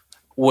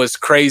was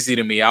crazy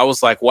to me. I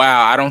was like,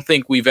 wow, I don't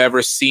think we've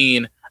ever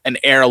seen an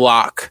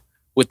airlock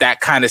with that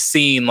kind of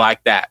scene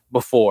like that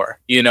before,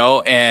 you know?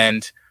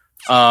 And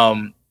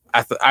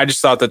I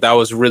just thought that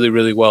was really,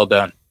 really well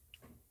done.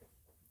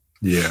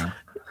 Yeah.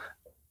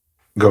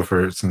 Go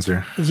for it,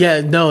 Sincere.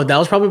 Yeah, no, that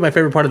was probably my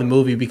favorite part of the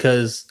movie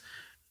because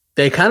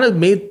they kind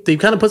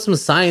of put some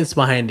science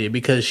behind it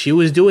because she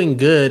was doing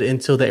good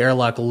until the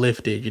airlock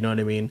lifted, you know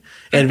what I mean?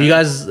 And if you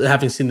guys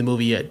haven't seen the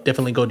movie yet,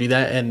 definitely go do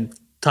that and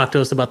talk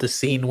to us about the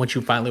scene once you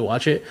finally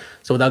watch it.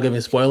 So without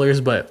giving spoilers,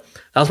 but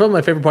that was probably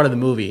my favorite part of the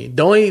movie.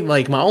 The only,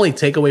 like, my only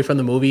takeaway from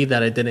the movie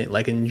that I didn't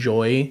like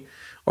enjoy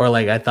or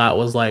like I thought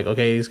was like,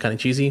 okay, it's kind of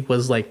cheesy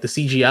was like the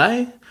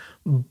CGI.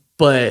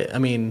 But I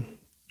mean,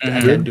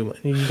 I can't do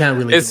it. You can't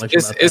really do much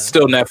about that. It's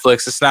still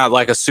Netflix. It's not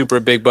like a super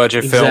big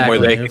budget film where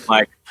they can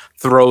like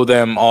throw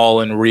them all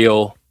in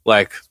real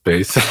like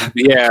space.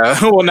 Yeah,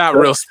 well, not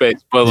real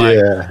space, but like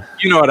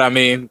you know what I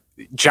mean.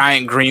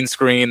 Giant green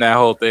screen, that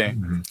whole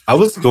thing. I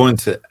was going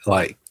to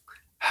like,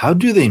 how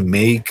do they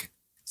make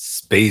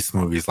space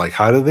movies? Like,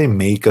 how do they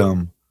make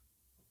them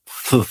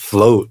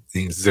float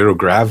in zero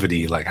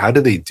gravity? Like, how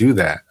do they do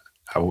that?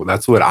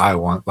 That's what I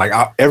want. Like,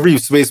 every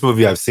space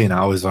movie I've seen, I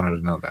always wanted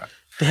to know that.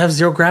 They have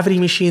zero gravity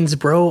machines,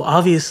 bro.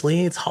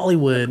 Obviously, it's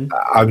Hollywood.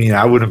 I mean,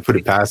 I wouldn't put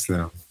it past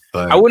them.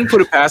 But I wouldn't put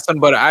it past them,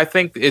 but I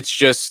think it's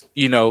just,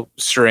 you know,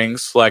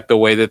 strings, like the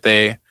way that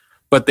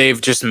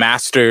they've just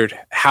mastered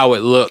how it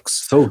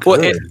looks. So good.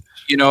 Well,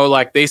 you know,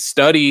 like they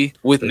study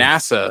with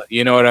NASA,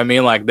 you know what I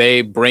mean? Like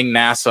they bring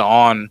NASA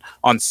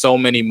on so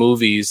many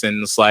movies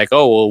and it's like,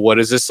 oh, well, what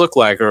does this look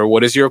like? Or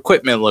what does your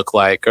equipment look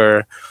like?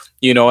 Or,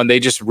 you know, and they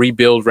just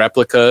rebuild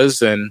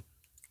replicas and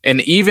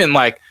even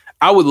like,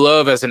 I would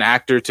love as an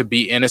actor to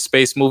be in a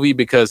space movie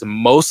because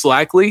most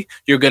likely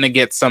you're going to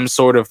get some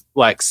sort of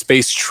like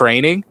space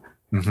training.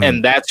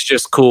 And that's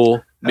just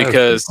cool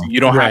because you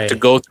don't have to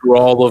go through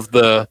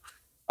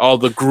all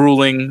the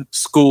grueling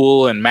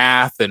school and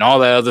math and all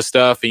that other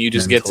stuff. And you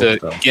just get to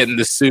get in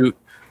the suit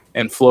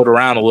and float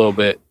around a little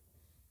bit.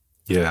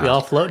 Yeah. We all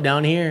float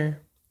down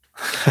here.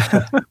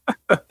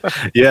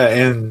 Yeah.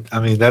 And I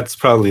mean, that's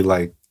probably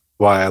like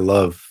why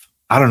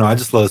I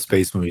just love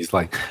space movies.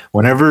 Like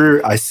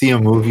whenever I see a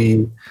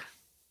movie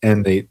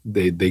and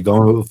they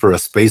go for a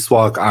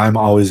spacewalk, I'm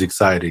always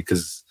excited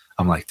because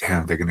I'm like,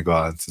 damn, they're going to go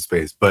out into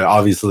space. But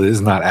obviously it's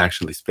not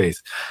actually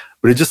space,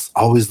 but it just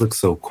always looks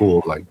so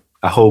cool. Like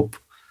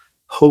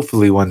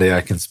hopefully one day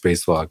I can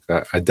spacewalk.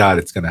 I doubt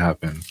it's going to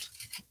happen.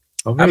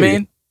 Oh, I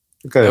mean,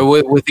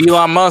 with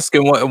Elon Musk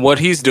and what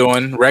he's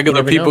doing,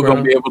 regular people are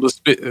going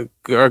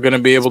to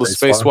be able to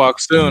spacewalk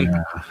soon.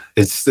 Yeah.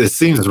 It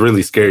seems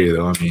really scary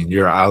though. I mean,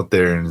 you're out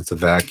there and it's a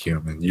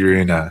vacuum and you're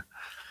in a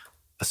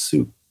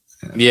suit.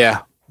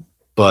 Yeah.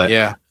 But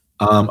yeah.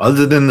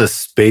 Other than the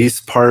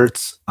space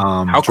parts,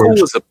 how cool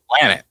was the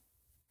planet?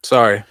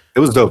 Sorry. It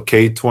was dope.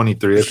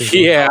 K-23, I think.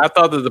 Yeah, I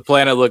thought that the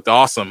planet looked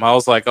awesome. I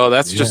was like, oh,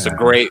 that's just a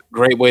great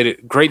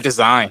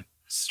design.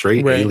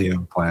 Straight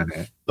alien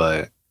planet.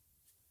 But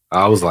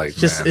I was like,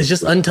 it's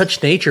just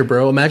untouched nature,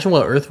 bro. Imagine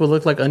what Earth would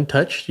look like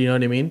untouched. You know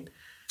what I mean?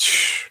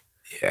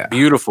 Yeah.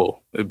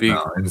 Beautiful. It'd be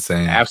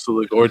insane.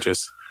 Absolutely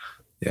gorgeous.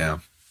 Yeah.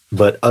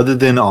 But other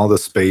than all the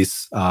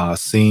space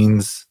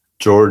scenes,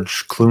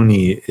 George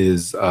Clooney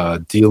is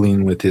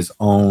dealing with his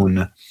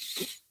own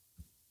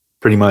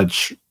pretty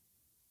much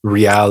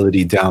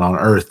reality down on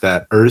Earth,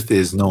 that Earth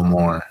is no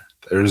more.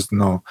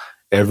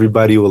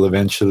 Everybody will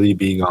eventually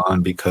be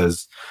gone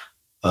because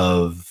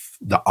of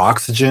the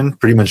oxygen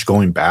pretty much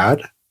going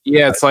bad.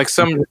 Yeah, it's like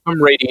some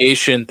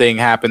radiation thing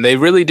happened. They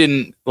really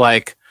didn't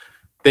like,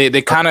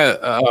 they kind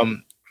of,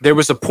 there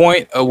was a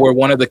point where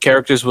one of the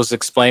characters was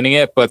explaining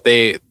it, but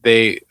they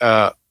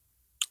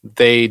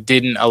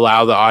didn't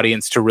allow the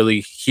audience to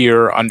really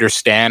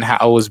understand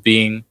how it was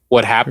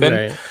what happened.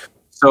 Right.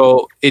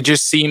 So it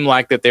just seemed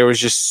like that there was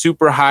just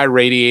super high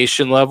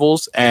radiation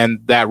levels and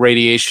that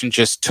radiation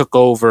just took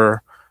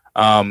over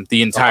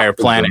the entire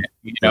planet,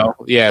 you know?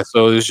 Yeah.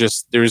 So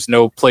there's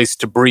no place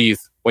to breathe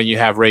when you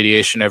have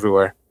radiation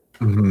everywhere.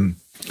 Mm-hmm.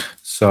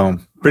 So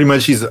pretty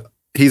much he's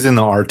in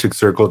the Arctic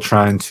Circle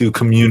trying to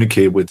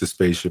communicate with the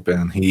spaceship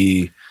and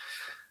he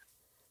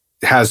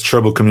has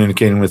trouble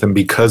communicating with him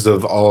because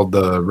of all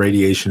the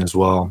radiation as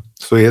well.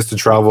 So he has to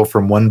travel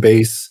from one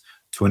base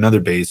to another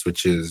base,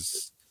 which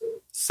is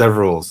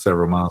several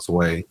miles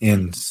away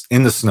in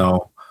the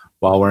snow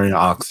while wearing an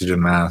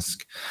oxygen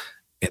mask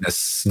in a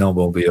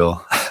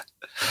snowmobile.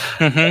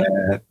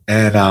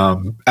 and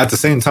at the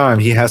same time,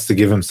 he has to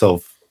give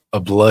himself a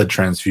blood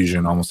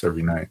transfusion almost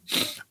every night.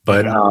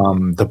 But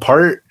the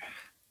part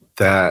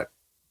that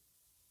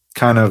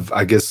kind of,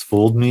 I guess,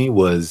 fooled me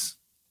was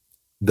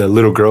the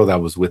little girl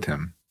that was with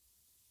him.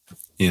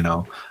 You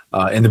know,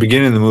 in the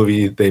beginning of the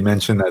movie, they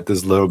mentioned that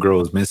this little girl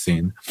was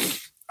missing.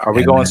 Are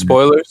we going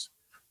spoilers?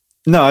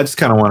 No, I just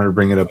kind of wanted to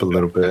bring it up a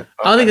little bit.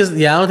 I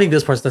don't think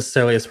this part's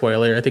necessarily a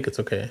spoiler. I think it's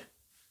okay.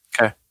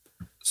 Okay.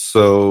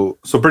 So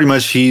pretty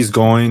much he's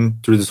going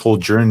through this whole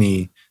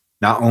journey,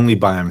 not only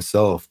by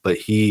himself, but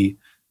he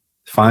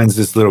finds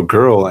this little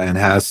girl and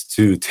has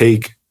to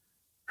take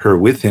her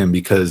with him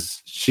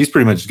because she's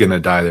pretty much going to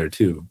die there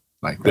too.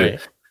 Like, right.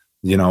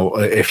 You know,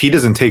 if he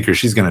doesn't take her,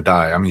 she's going to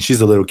die. I mean, she's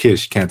a little kid.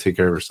 She can't take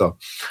care of herself.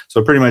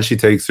 So pretty much he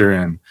takes her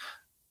and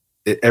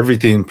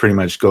everything pretty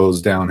much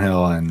goes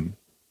downhill. And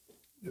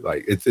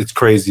like, it's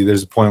crazy.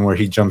 There's a point where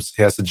he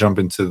has to jump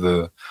into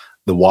the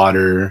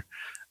water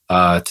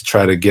to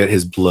try to get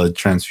his blood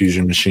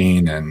transfusion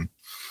machine. And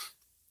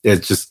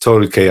it's just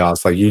total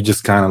chaos. Like, you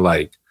just kind of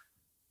like,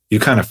 you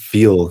kind of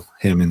feel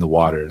him in the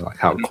water, like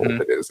how cold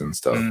it is and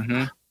stuff.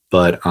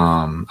 But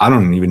I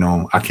don't even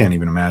know. I can't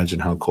even imagine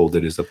how cold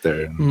it is up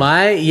there.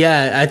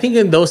 I think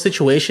in those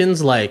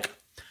situations, like,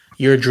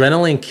 your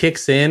adrenaline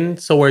kicks in,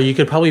 so where you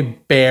could probably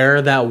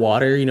bear that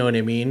water, you know what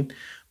I mean?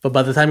 But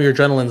by the time your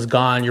adrenaline's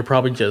gone, you're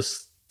probably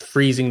just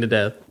freezing to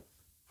death.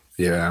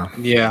 Yeah.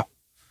 Yeah,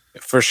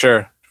 for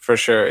sure.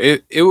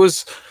 It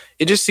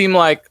just seemed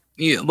like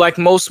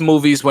most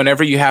movies,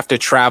 whenever you have to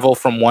travel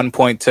from one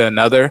point to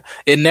another,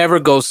 it never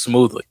goes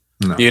smoothly.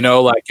 No. You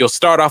know, like, you'll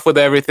start off with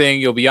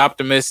everything, you'll be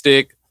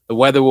optimistic, the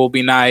weather will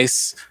be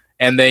nice,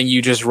 and then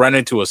you just run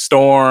into a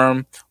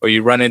storm, or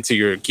you run into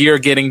your gear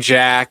getting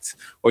jacked,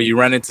 or you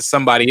run into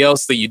somebody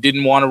else that you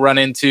didn't want to run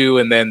into,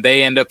 and then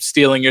they end up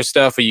stealing your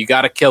stuff, or you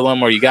got to kill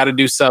them, or you got to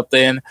do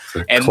something.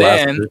 And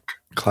then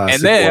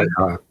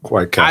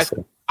White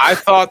Castle. I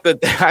thought that,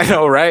 I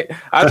know, right?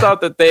 I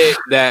thought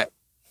that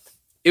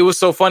it was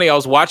so funny. I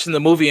was watching the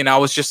movie and I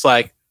was just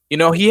like, you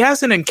know, he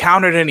hasn't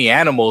encountered any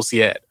animals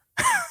yet.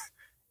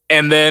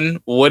 And then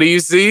what do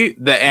you see?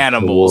 The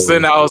animals.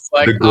 And I was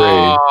like,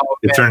 oh,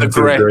 it turned into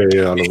the gray.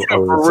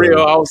 For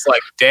real. I was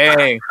like,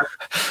 dang,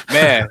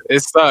 man,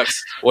 it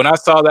sucks. When I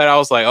saw that, I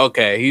was like,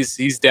 okay,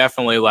 he's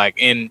definitely like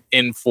in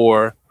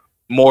for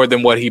more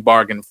than what he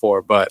bargained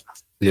for. But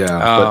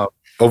yeah,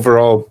 but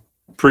overall,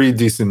 pretty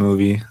decent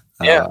movie.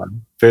 Yeah.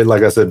 Very,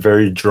 like I said,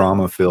 very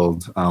drama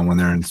filled when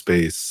they're in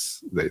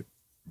space.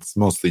 It's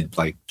mostly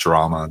like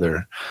drama.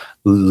 They're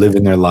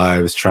living their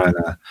lives trying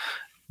to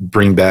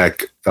bring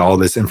back all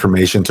this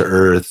information to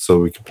Earth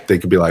so they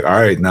could be like, all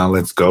right, now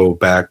let's go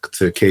back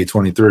to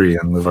K-23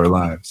 and live our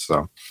lives.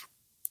 So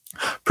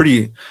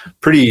pretty,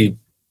 you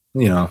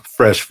know,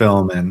 fresh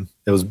film. And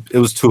it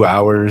was 2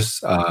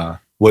 hours.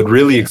 What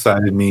really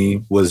excited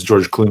me was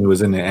George Clooney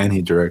was in it and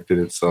he directed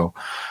it. So,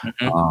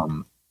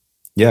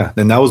 yeah.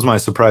 And that was my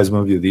surprise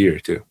movie of the year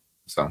too.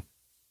 So.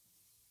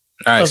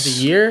 Nice. Of the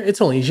year? It's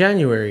only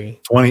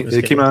January.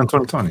 It came out in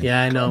 2020.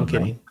 Yeah, I know. I'm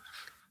kidding.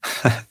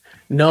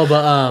 No,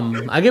 but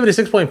I give it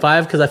a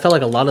 6.5 because I felt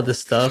like a lot of this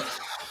stuff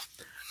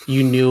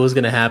you knew was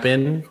going to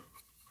happen.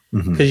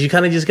 Because you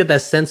kind of just get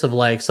that sense of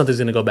like something's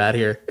going to go bad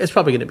here. It's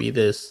probably going to be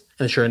this.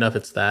 And sure enough,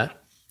 it's that.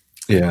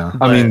 Yeah.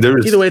 But I mean,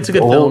 either way, it's a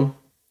good film.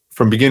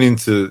 From beginning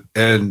to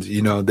end,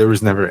 you know, there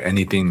was never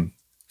anything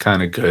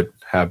kind of good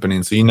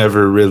happening. So you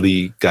never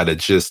really got a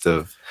gist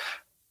of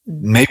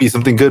maybe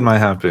something good might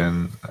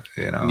happen,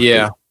 you know.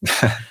 Yeah.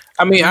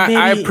 I mean,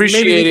 I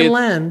appreciated maybe they can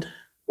land.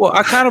 Well,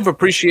 I kind of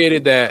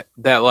appreciated that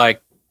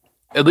like,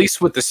 at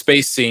least with the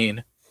space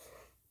scene,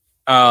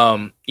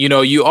 you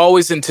know, you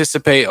always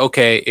anticipate,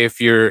 okay, if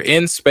you're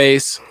in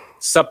space,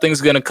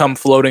 something's going to come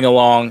floating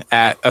along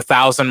at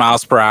 1,000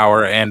 miles per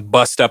hour and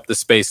bust up the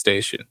space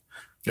station.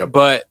 Yep.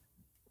 But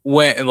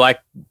when like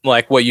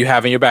what you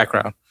have in your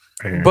background,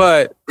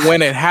 but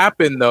when it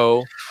happened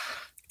though,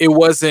 it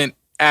wasn't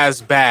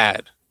as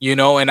bad, you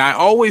know? And I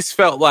always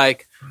felt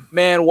like,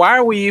 man, why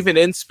are we even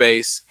in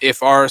space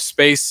if our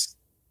space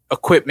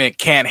equipment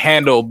can't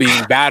handle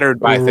being battered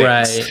by things?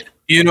 Right.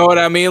 You know what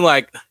I mean?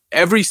 Like,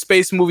 every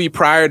space movie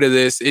prior to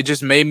this, it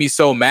just made me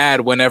so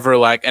mad whenever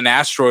like an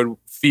asteroid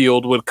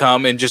field would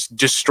come and just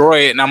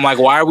destroy it. And I'm like,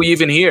 why are we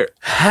even here?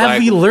 Have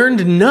we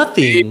learned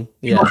nothing?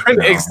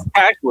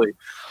 Exactly.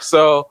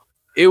 So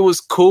it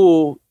was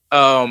cool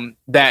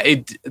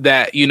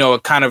that you know,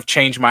 it kind of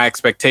changed my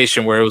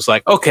expectation where it was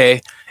like,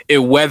 okay, it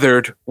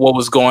weathered what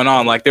was going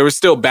on. Like, there was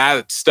still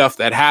bad stuff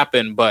that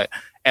happened, but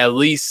at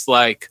least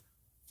like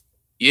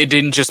it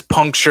didn't just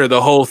puncture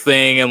the whole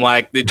thing and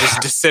like it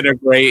just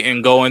disintegrate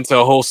and go into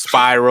a whole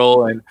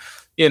spiral. And,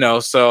 you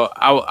know, so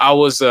I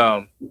was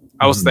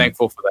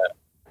thankful for that.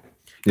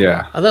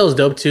 Yeah. I thought it was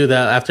dope too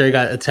that after it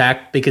got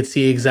attacked, they could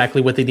see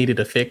exactly what they needed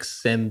to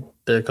fix and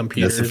their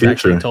computers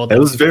actually told them.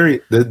 It was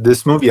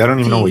this movie, I don't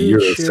even know what year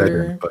it was set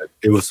in, but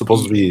it was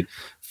supposed to be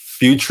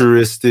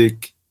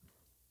futuristic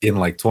in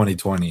like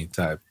 2020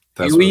 type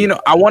That's you know,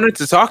 I wanted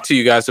to talk to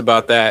you guys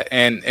about that,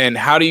 and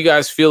how do you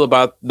guys feel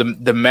about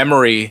the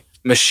memory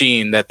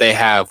machine that they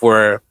have?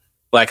 Where,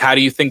 like, how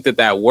do you think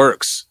that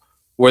works?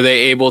 Were they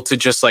able to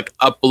just like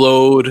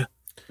upload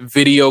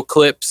video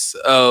clips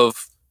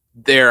of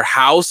their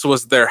house?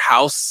 Was their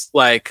house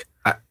like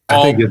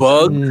all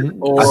bugged?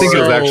 I think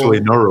it's actually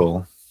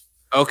neural.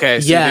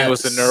 Okay, so you think it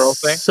was a neural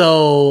thing?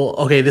 So,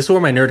 okay, this is where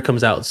my nerd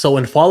comes out. So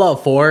in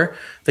Fallout 4,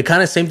 the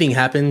kind of same thing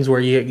happens where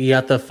you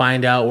have to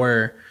find out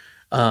where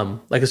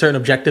like a certain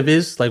objective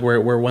is, like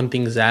where one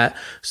thing's at.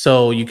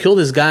 So you kill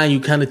this guy, you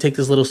kind of take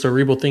this little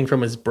cerebral thing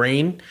from his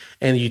brain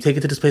and you take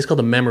it to this place called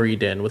the memory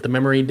den. What the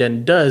memory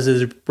den does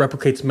is it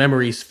replicates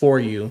memories for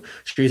you.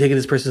 So you're taking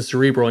this person's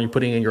cerebral and you're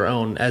putting in your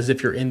own as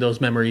if you're in those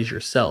memories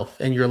yourself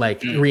and you're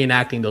like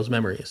reenacting those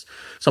memories.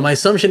 So my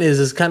assumption is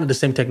it's kind of the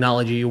same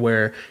technology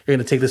where you're going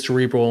to take the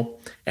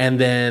cerebral and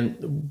then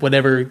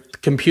whatever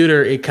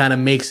computer, it kind of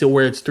makes it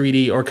where it's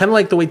 3D, or kind of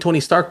like the way Tony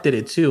Stark did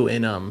it too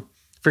in I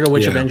forget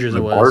which Avengers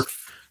it was.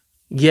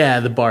 Yeah,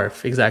 the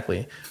barf,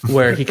 exactly.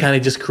 Where he kind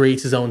of just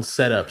creates his own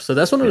setup. So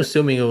that's what I'm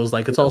assuming it was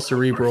like. It's all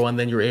cerebral, and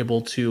then you're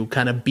able to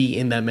kind of be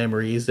in that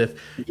memory as if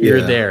you're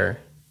there.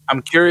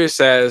 I'm curious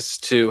as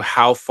to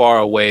how far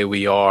away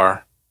we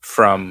are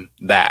from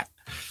that,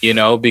 you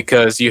know,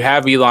 because you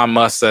have Elon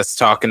Musk that's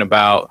talking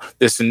about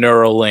this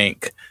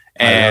Neuralink,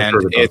 and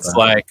it's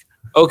like,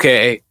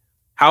 okay,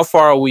 how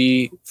far are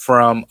we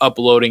from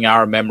uploading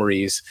our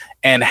memories,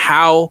 and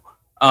how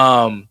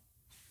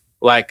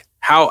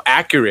how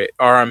accurate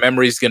are our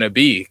memories going to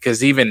be?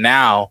 Because even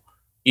now,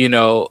 you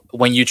know,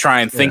 when you try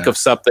and think of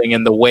something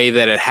in the way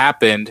that it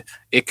happened,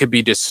 it could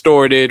be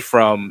distorted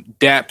from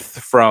depth,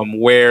 from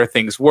where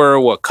things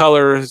were, what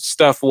color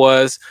stuff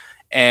was.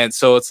 And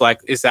so it's like,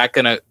 is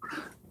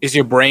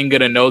your brain going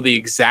to know the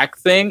exact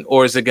thing,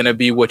 or is it going to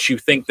be what you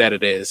think that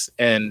it is?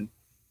 And,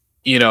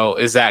 you know,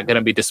 is that going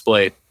to be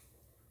displayed?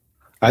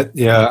 I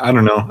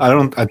don't know.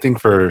 I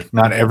think for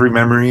not every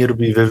memory it'll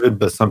be vivid,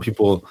 but some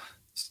people,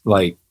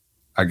 like,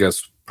 I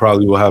guess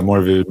probably will have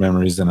more vivid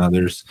memories than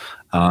others.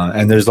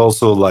 And there's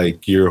also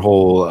like your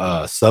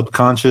whole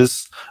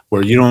subconscious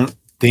where you don't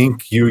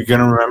think you're going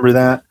to remember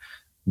that.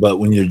 But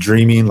when you're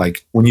dreaming,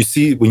 like when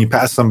you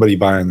pass somebody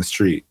by on the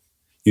street,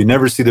 you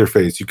never see their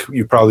face.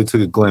 You probably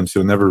took a glimpse.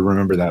 You'll never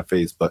remember that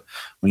face. But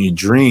when you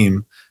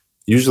dream,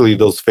 usually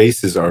those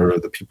faces are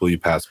the people you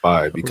pass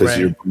by because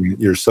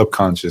your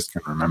subconscious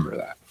can remember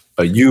that.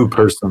 But you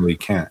personally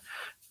can't.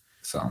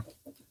 So...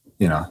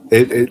 you know,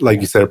 it like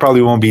you said, it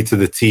probably won't be to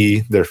the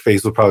T. Their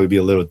face will probably be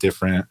a little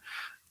different.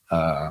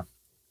 I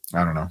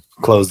don't know.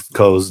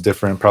 Clothes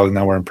different. Probably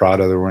not wearing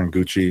Prada. They're wearing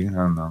Gucci. I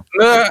don't know.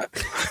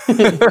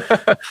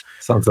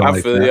 Something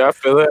like that. I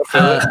feel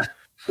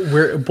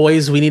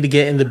it. We need to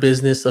get in the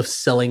business of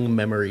selling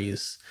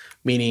memories.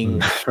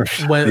 Meaning,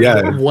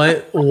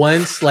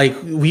 once like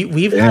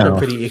we've had a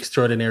pretty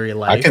extraordinary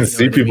life. I can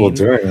see people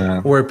doing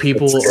that. Where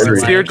people are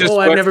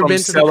like, I've never been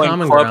to the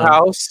Common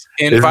Clubhouse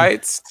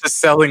invites to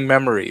selling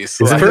memories.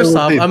 First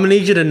off, I'm gonna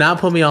need you to not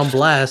put me on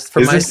blast for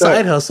my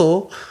side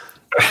hustle.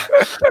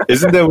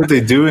 Isn't that what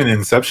they do in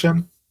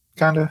Inception?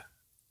 Kind of.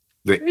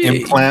 They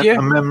implant a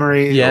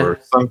memory or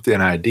something, an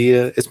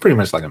idea. It's pretty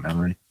much like a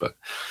memory, but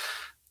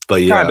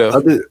yeah. Kind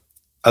of.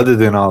 Other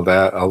than all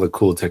that, all the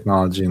cool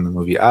technology in the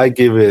movie, I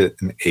give it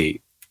an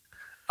 8.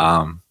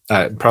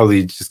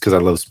 Probably just because I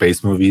love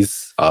space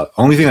movies.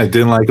 Only thing I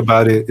didn't like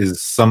about it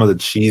is some of the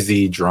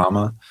cheesy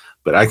drama,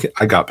 but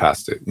I got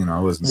past it. You know, I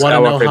wasn't. Want to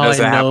know how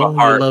I know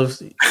he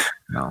loves?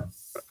 No.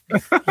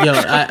 Yo,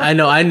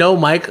 I know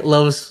Mike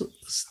loves.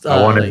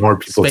 I wanted more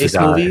people space to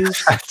die.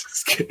 Movies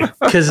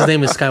because his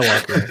name is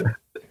Skywalker.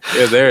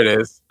 Yeah, there it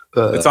is.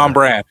 It's on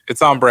brand.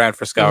 It's on brand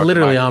for Skywalker.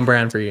 Literally on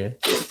brand for you.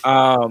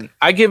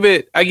 I give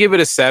it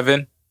a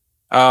 7.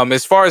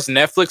 As far as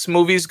Netflix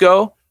movies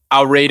go,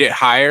 I'll rate it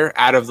higher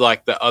out of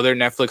like the other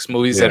Netflix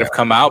movies that have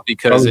come out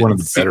because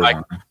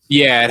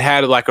it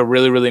had like a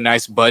really, really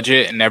nice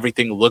budget and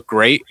everything looked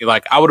great.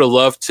 Like I would have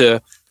loved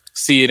to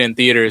see it in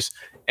theaters.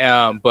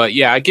 But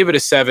yeah, I give it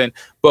a 7.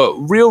 But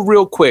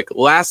real quick,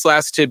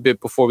 last tidbit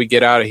before we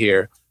get out of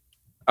here.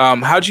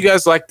 How'd you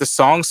guys like the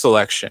song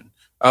selection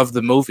of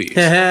the movies?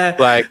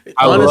 Like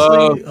I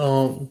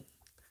love.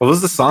 What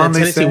was the song?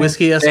 Tennessee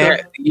Whiskey.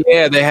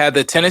 They had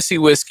the Tennessee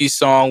Whiskey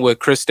song with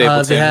Chris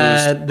Stapleton,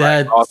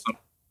 who's awesome.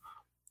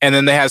 And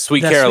then they had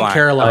Sweet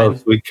Caroline.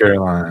 Sweet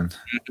Caroline.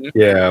 Mm-hmm.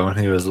 Yeah, when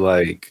he was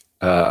like,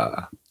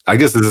 I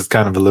guess this is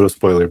kind of a little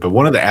spoiler, but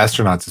one of the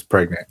astronauts is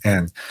pregnant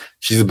and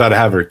she's about to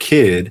have her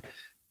kid,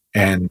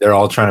 and they're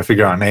all trying to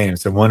figure out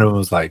names. And one of them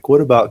was like,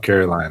 "What about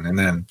Caroline?" And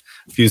then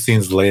a few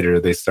scenes later,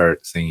 they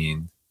start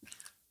singing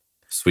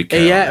Sweet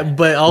Caroline. Yeah,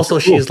 but also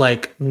she's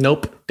like,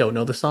 "Nope, don't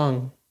know the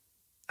song."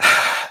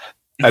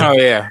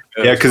 Yeah,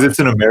 because it's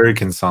an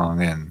American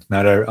song, and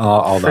not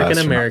all the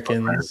freaking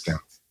Americans.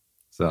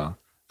 So,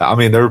 I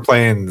mean, they were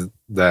playing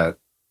that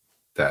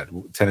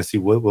Tennessee.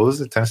 What was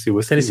it? Tennessee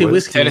Whiskey.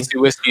 Tennessee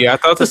Whiskey. I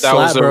thought that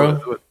was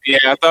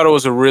I thought it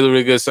was a really,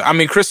 really good song. I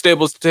mean, Chris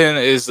Stapleton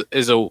is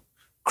a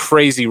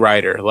crazy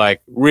writer,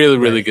 like really,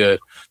 really good.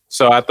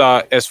 So I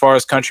thought, as far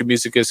as country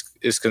music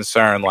is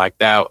concerned, like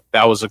that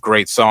was a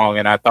great song,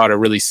 and I thought it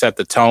really set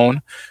the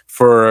tone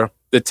for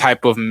the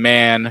type of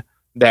man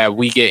that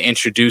we get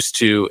introduced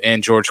to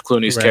in George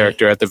Clooney's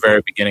character at the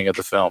very beginning of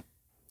the film.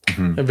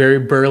 A very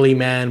burly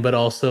man, but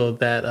also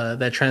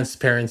that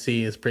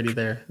transparency is pretty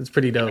there. It's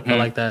pretty dope. I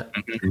like that.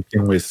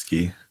 Drinking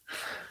whiskey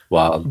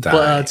while dying.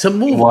 But to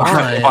move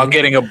on, while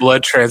getting a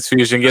blood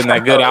transfusion, getting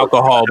that good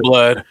alcohol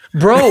blood,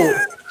 bro.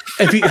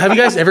 Have you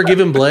guys ever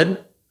given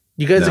blood?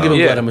 You guys have given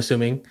blood, I'm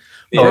assuming.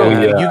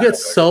 Bro, you get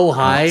so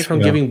high from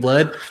giving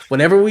blood.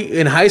 Whenever we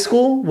in high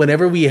school,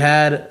 whenever we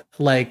had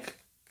like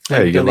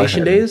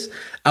donation days,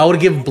 I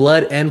would give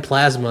blood and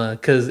plasma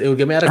because it would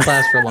get me out of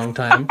class for a long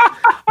time.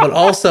 But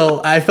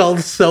also, I felt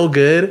so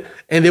good,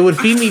 and they would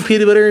feed me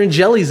peanut butter and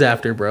jellies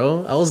after,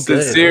 bro. I was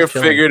good. Sincere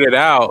figured it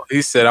out.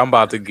 He said, "I'm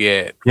about to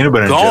get peanut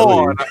butter and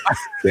jelly."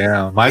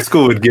 Damn, my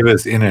school would give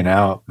us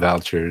In-N-Out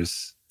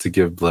vouchers to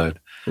give blood.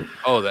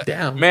 Oh,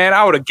 damn, man!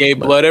 I would have gave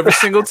blood every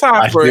single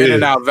time for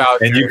In-N-Out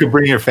voucher. And you could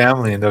bring your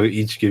family, and they'll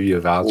each give you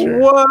a voucher.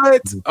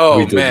 What?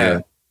 Oh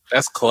man,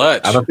 that's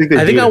clutch. I don't think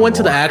I went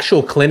to the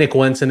actual clinic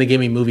once, and they gave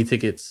me movie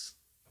tickets.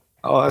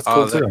 Oh, that's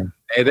cool too.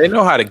 Hey, they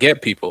know how to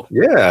get people.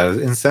 Yeah,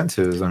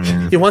 incentives. I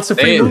mean, you want some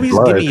free movies?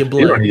 Give me your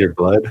blood. You don't need your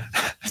blood.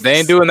 They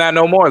ain't doing that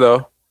no more,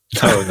 though.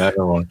 No, not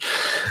no more.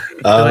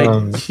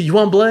 Like, you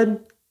want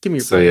blood? Give me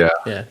your blood.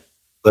 Yeah.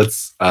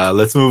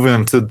 Let's move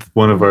into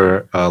one of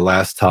our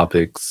last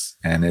topics,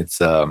 and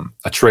it's a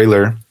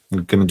trailer.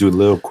 We're gonna do a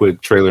little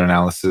quick trailer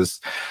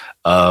analysis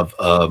of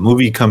a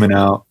movie coming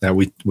out that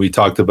we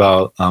talked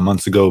about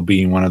months ago,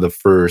 being one of the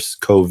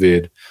first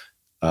COVID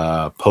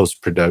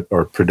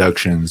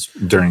productions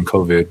during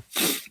COVID.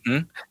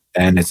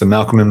 And it's a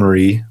Malcolm and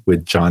Marie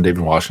with John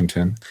David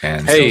Washington.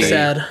 And so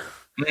sad.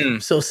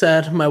 So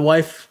sad. My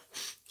wife,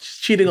 she's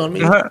cheating on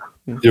me.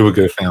 You were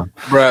good, fam.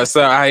 Bro,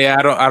 so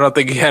I don't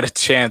think you had a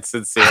chance.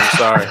 I'm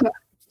sorry.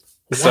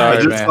 Sorry,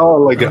 I just saw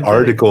like an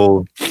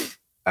article.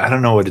 I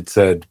don't know what it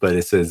said, but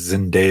it says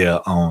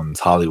Zendaya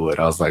owns Hollywood.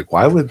 I was like,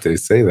 why would they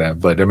say that?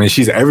 But I mean,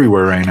 she's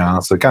everywhere right now,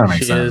 so it kind of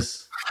makes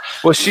sense.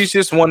 Well, she's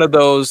just one of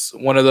those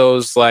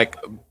like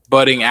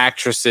budding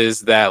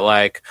actresses that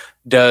like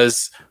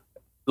does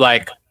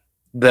like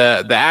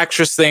the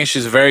actress thing.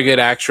 She's a very good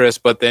actress,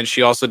 but then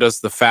she also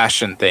does the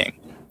fashion thing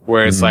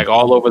where it's like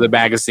all over the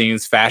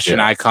magazines, fashion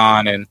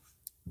icon, and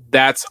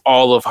that's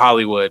all of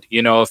Hollywood.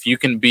 You know, if you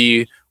can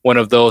be one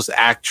of those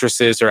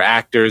actresses or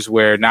actors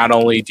where not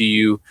only do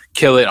you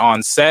kill it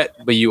on set,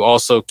 but you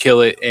also kill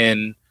it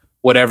in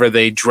whatever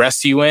they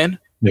dress you in.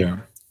 Yeah.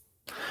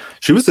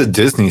 She was a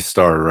Disney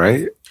star,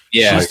 right?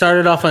 Yeah. She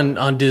started off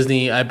on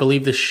Disney. I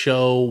believe the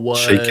show was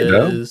Shake It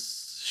Up.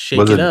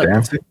 Shake It Up.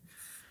 Dancing?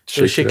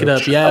 Shake It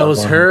Up. Yeah, it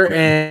was her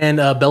and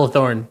Bella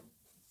Thorne.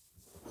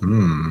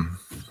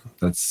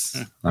 That's.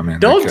 I mean,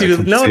 don't do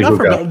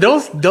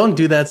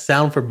that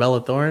sound for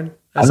Bella Thorne.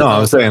 I know.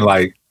 I'm saying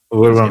like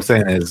what I'm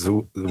saying is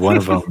one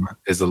of them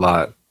is a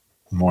lot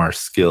more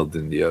skilled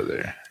than the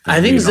other.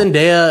 I think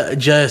Zendaya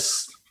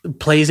just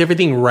plays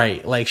everything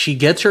right. Like she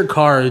gets her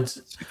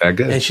cards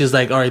and she's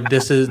like, all right,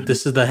 this is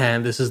the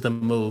hand, this is the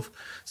move.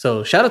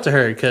 So shout out to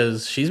her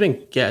because she has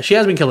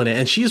been killing it,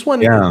 and she's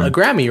won a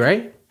Grammy,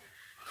 right?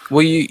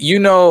 Well, you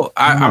know,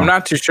 I'm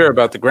not too sure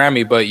about the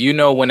Grammy, but you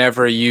know,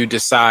 whenever you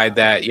decide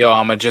that,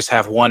 I'm gonna just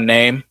have one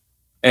name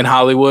in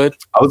Hollywood,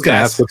 I was gonna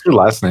ask, what's your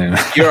last name?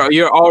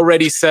 you're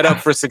already set up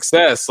for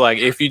success. Like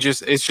if it's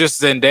just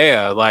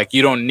Zendaya. Like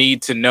you don't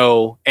need to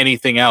know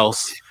anything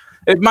else.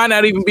 It might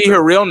not even be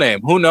her real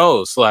name. Who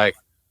knows? Like,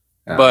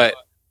 but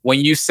when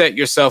you set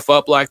yourself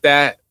up like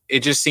that, it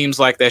just seems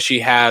like that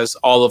she has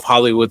all of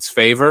Hollywood's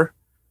favor.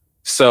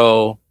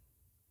 So,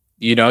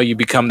 you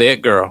become the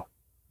it girl.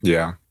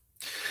 Yeah.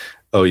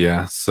 Oh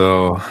yeah.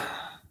 So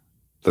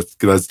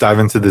let's dive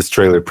into this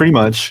trailer. Pretty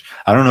much,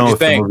 I don't know if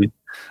the movie.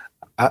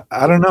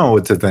 I don't know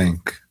what to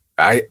think.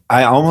 I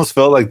almost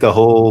felt like the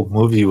whole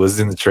movie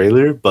was in the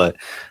trailer, but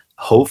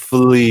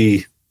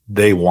hopefully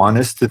they want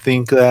us to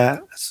think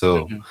that.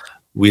 So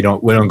we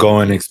don't go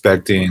in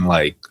expecting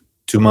like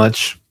too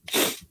much.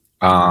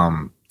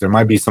 There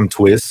might be some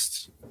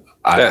twists.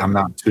 I'm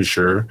not too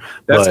sure.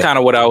 That's kind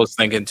of what I was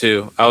thinking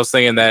too. I was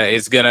thinking that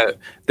it's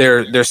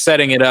they're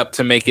setting it up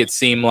to make it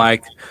seem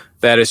like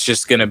that it's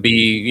just gonna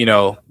be,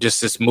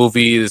 just this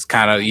movie, this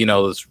kind of,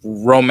 this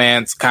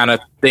romance kind of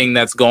thing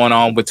that's going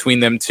on between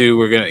them two.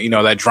 We're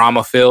gonna, that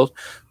drama filled.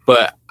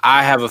 But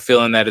I have a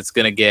feeling that it's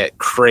gonna get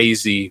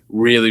crazy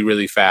really,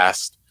 really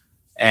fast,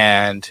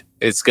 and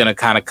it's gonna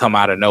kind of come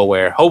out of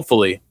nowhere.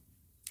 Hopefully,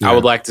 I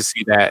would like to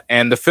see that.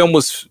 And the film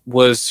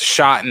was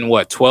shot in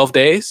 12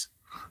 days.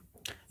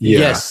 Yeah.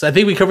 Yes, I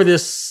think we covered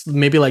this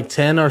maybe like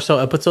 10 or so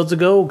episodes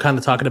ago, kind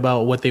of talking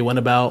about what they went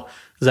about,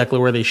 exactly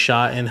where they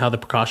shot and how the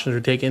precautions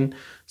were taken.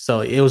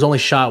 So it was only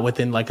shot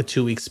within like a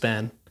 2-week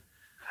span.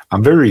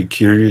 I'm very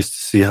curious to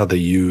see how they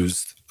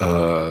used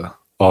all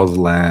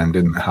the land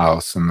in the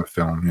house in the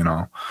film,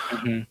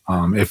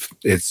 if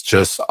it's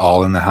just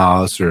all in the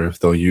house or if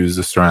they'll use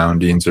the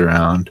surroundings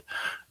around.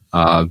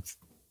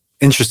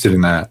 Interested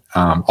in that.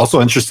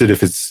 Also interested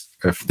if it's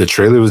if the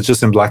trailer was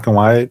just in black and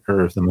white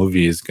or if the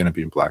movie is going to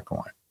be in black and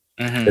white.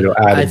 Mm-hmm. It'll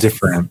add a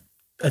different.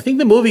 I think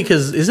the movie,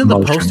 because isn't the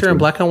poster in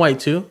black and white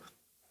too?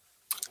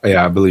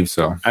 Yeah, I believe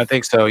so. I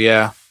think so.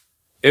 Yeah,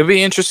 it'd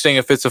be interesting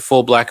if it's a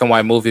full black and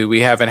white movie.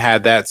 We haven't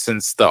had that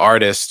since The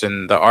Artist,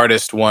 and The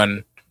Artist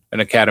won an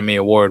Academy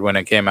Award when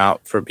it came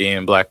out for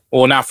being black.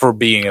 Well, not for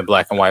being in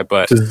black and white,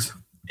 but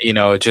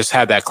it just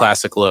had that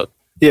classic look.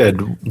 Yeah.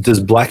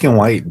 Does black and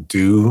white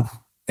do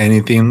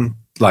anything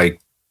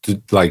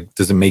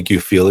does it make you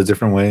feel a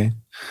different way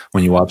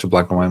when you watch a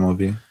black and white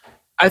movie?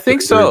 I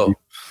think so.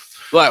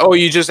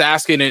 You just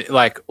asking it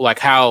like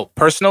how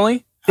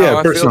personally?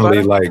 Yeah,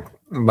 personally,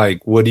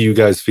 like what do you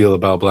guys feel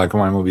about black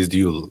and white movies? Do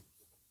you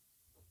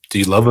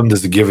love them?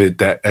 Does it give it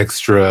that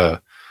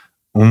extra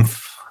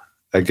oomph,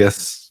 I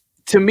guess?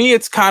 To me,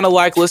 it's kind of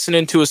like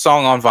listening to a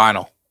song on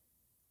vinyl.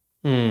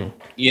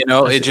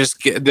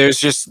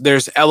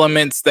 There's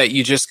elements that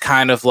you just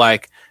kind of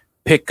like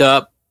pick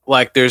up.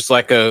 Like there's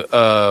like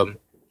I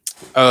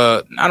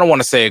don't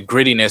want to say a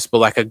grittiness, but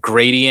like a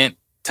gradient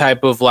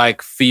type of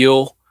like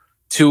feel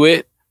to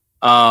it.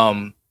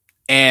 And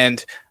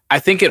I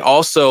think it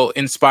also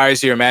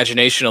inspires your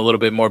imagination a little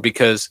bit more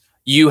because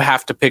you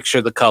have to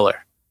picture the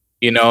color,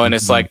 and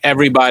it's like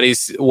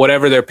everybody's,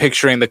 whatever they're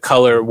picturing the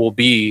color will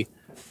be,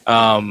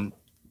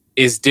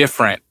 is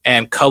different.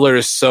 And color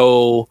is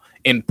so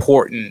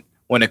important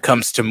when it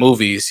comes to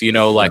movies,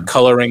 like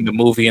coloring the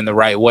movie in the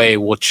right way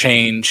will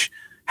change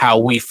how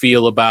we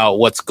feel about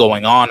what's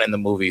going on in the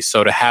movie.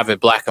 So to have it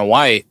black and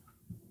white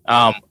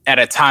at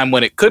a time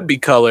when it could be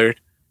colored,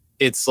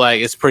 it's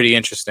pretty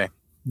interesting.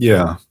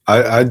 Yeah,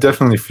 I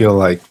definitely feel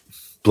like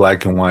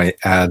black and white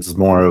adds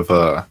more of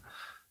a,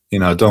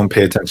 don't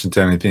pay attention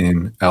to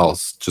anything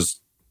else.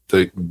 Just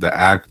the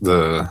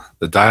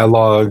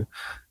dialogue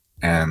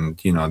and,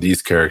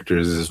 these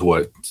characters is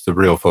what's the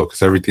real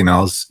focus. Everything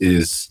else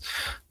is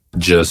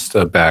just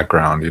a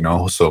background,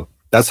 So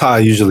that's how I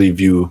usually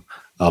view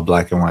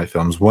black and white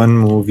films. One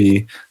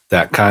movie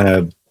that kind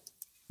of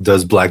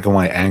does black and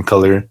white and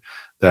color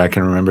that I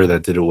can remember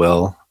that did it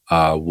well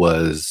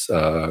was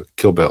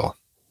Kill Bill.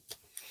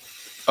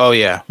 Oh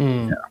yeah.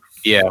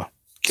 Yeah.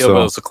 Kill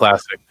Bill's a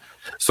classic.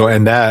 So,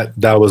 and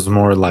that was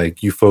more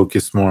like you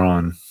focus more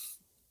on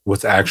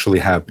what's actually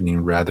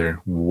happening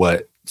rather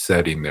what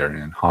setting they're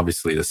in.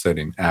 Obviously the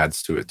setting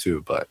adds to it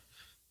too, but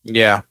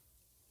yeah,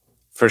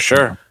 for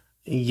sure.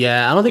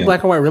 Yeah, I don't think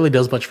black and white really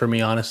does much for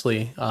me,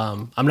 honestly.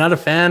 I'm not a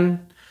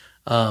fan,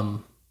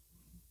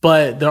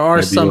 but there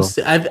are some.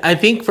 I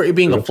think for it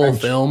being a full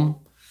film,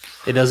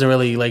 it doesn't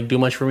really like do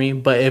much for me.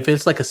 But if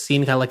it's like a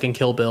scene, kind of like in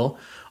Kill Bill,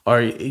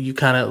 or you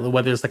kind of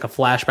whether it's like a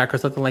flashback or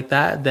something like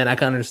that, then I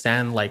can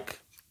understand like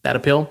that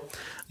appeal.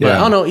 But I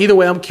don't know. Either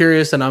way, I'm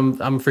curious, and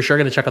I'm for sure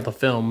gonna check out the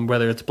film,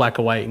 whether it's black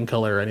and white in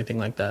color or anything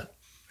like that.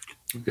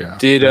 Yeah.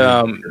 Did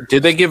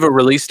they give a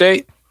release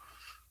date?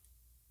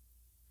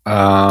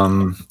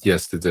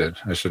 Yes, they did.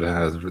 I should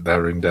have had that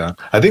written down.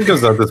 I think it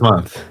goes out this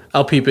month.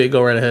 I'll peep it.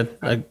 Go right ahead.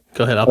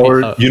 Go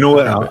ahead. You know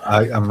what?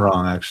 I'm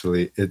wrong.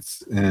 Actually,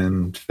 it's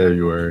in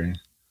February.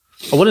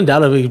 I wouldn't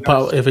doubt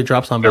if it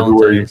drops on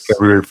February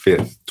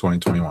 5th,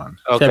 2021.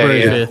 Okay,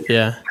 February 5th.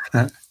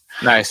 Yeah.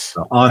 Nice.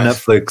 So on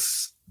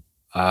Netflix,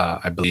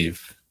 I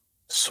believe.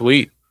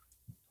 Sweet.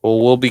 Well,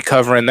 we'll be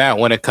covering that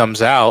when it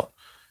comes out.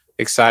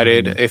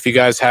 Excited. If you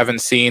guys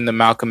haven't seen the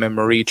Malcolm and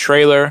Marie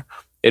trailer,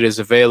 it is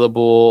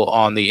available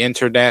on the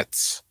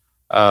internets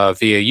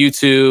via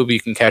YouTube. You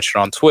can catch it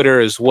on Twitter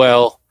as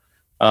well.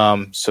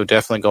 So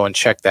definitely go and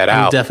check that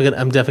out. I'm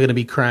definitely going to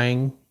be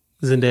crying.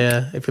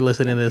 Zendaya, if you're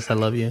listening to this, I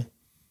love you.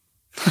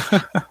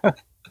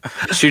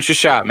 Shoot your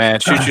shot, man.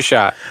 Shoot your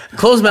shot.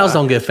 Closed mouths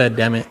don't get fed,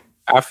 damn it.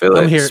 I feel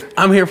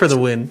I'm here for the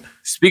win.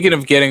 Speaking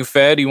of getting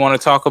fed, you want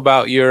to talk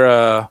about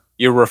your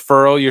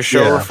referral, your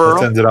show referral?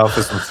 Let's end it off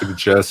with some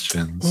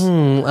suggestions.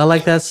 I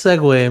like that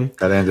segue.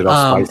 That ended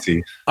off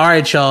spicy. All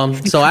right, y'all.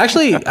 So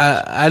actually,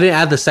 I didn't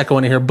add the second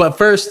one in here. But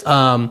first,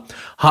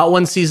 Hot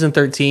Ones Season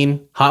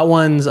 13. Hot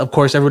Ones, of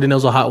course, everybody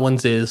knows what Hot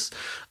Ones is.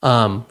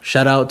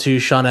 Shout out to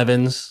Sean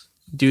Evans.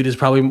 Dude is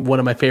probably one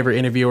of my favorite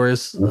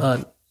interviewers.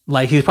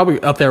 Like, he's probably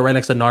up there right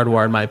next to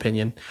Nardwuar, in my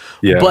opinion.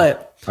 Yeah,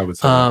 but I would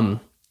say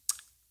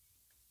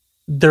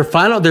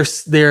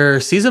their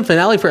season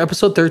finale for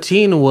episode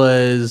 13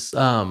 was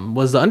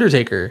The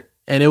Undertaker,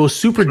 and it was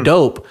super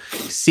dope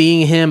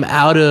seeing him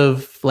out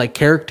of like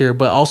character,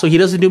 but also he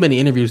doesn't do many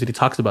interviews that he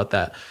talks about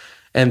that,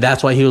 and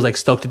that's why he was like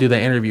stoked to do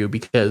that interview,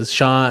 because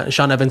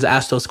Sean Evans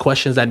asked those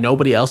questions that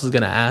nobody else is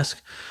gonna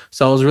ask.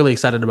 So I was really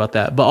excited about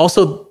that. But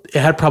also it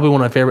had probably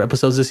one of my favorite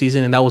episodes this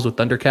season, and that was with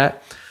Thundercat.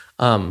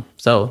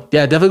 So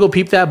yeah, definitely go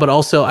peep that. But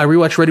also I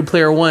rewatched Ready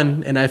Player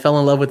One and I fell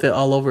in love with it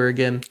all over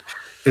again.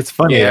 It's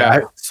funny. Yeah.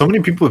 So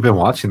many people have been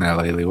watching that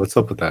lately. What's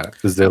up with that?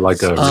 Is there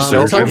like a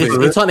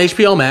it's on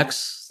HBO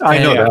Max. I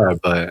know that,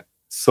 but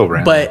so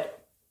random.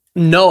 But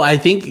no, I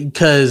think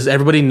because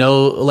everybody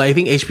I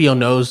think HBO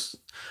knows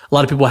a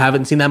lot of people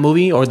haven't seen that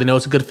movie or they know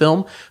it's a good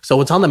film. So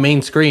it's on the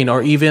main screen,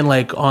 or even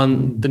like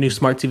on the new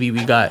smart TV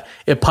we got,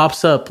 it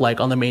pops up like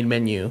on the main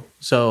menu.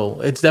 So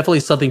it's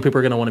definitely something people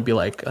are going to want to be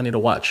like, I need to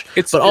watch.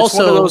 It's also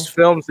one of those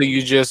films that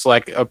you just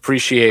like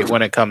appreciate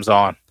when it comes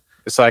on.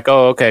 It's like,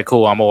 oh, okay,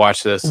 cool, I'm gonna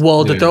watch this.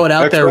 Well, to throw it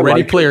out there,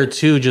 Ready Player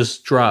 2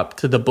 just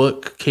dropped. The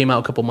book came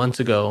out a couple months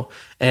ago,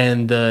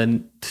 and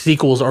the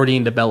sequel is already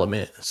in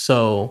development.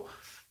 So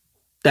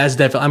that's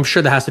definitely, I'm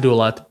sure that has to do a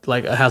lot.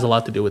 Like, it has a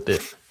lot to do with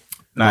it.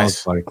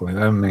 Nice. Most likely,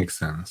 that makes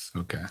sense.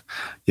 Okay,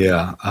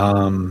 yeah,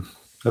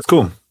 that's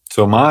cool.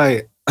 So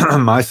my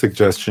my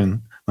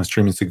suggestion, my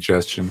streaming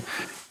suggestion,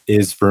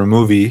 is for a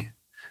movie.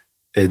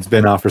 It's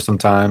been out for some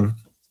time.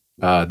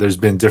 There's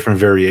been different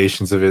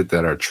variations of it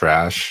that are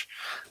trash.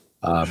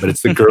 But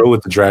it's The Girl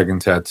with the Dragon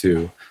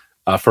Tattoo.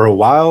 For a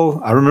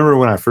while, I remember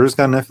when I first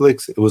got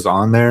Netflix, it was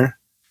on there.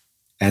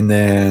 And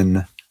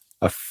then,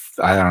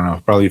 I don't know,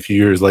 probably a few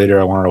years later,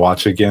 I wanted to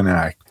watch it again.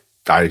 And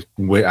I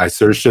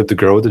searched up The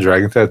Girl with the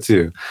Dragon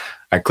Tattoo.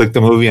 I clicked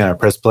the movie and I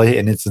pressed play,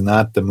 and it's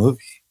not the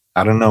movie.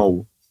 I don't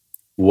know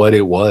what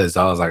it was.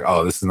 I was like,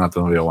 oh, this is not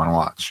the movie I want to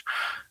watch.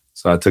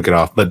 So I took it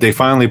off. But they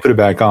finally put it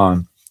back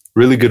on.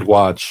 Really good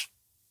watch.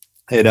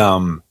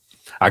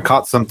 I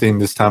caught something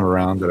this time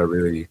around that I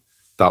really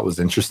thought was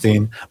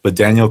interesting, but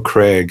Daniel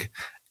Craig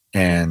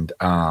and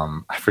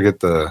I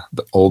forget the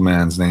old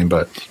man's name,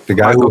 but the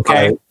guy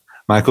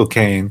Michael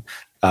Caine,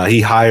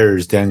 he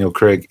hires Daniel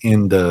Craig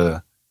in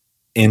the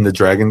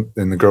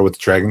Girl with the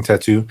Dragon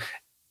Tattoo,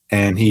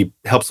 and he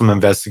helps him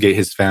investigate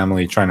his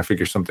family, trying to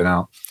figure something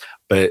out.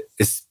 But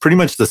it's pretty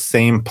much the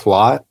same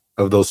plot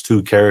of those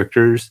two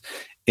characters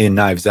in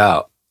Knives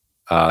Out.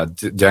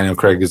 Daniel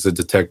Craig is a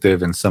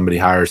detective, and somebody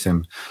hires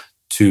him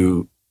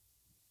to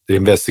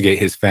investigate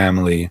his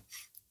family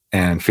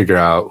and figure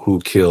out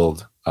who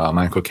killed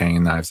Michael Caine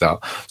in Knives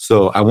Out.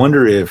 So I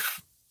wonder if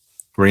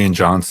Rian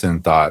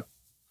Johnson thought,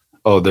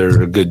 oh,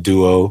 they're a good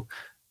duo.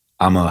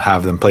 I'm going to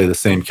have them play the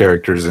same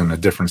characters in a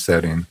different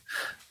setting,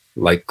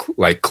 like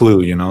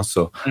Clue, you know?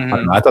 So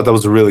I thought that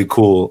was a really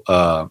cool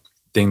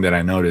thing that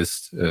I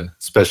noticed,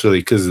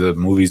 especially because the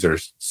movies are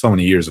so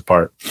many years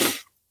apart.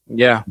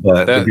 Yeah.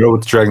 But The Girl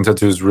with the Dragon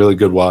Tattoo is a really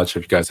good watch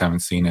if you guys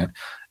haven't seen it.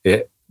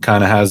 It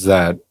kind of has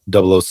that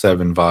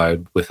 007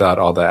 vibe without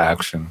all the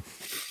action.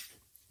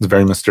 It's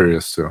very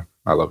mysterious too.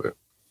 I love it.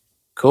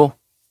 Cool.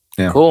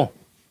 Yeah. Cool.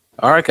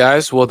 All right,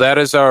 guys. Well, that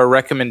is our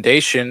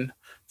recommendation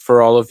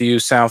for all of you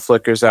sound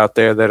flickers out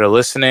there that are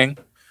listening.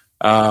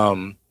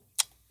 I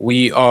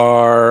think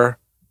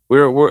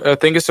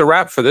it's a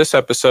wrap for this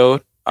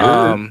episode.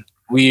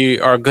 We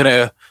are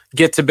gonna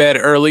get to bed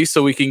early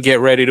so we can get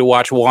ready to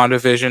watch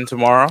WandaVision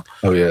tomorrow.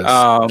 Oh yes.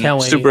 Can't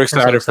wait. Super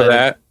excited for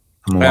that.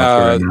 I'm gonna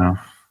watch it right now.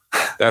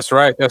 That's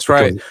right. That's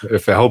right.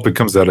 If I hope it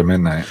comes out at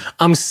midnight.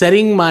 I'm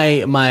setting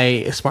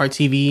my smart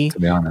TV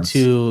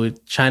to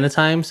China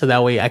time, so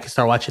that way I can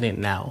start watching it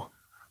now.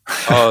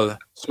 Oh,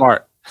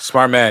 smart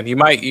man. You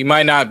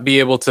might not be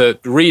able to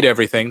read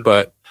everything,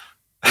 but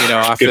you know,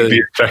 I feel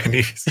be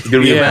Chinese. It's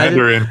gonna be a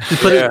Mandarin. You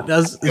put it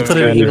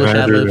in English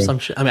ad libs.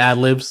 Ad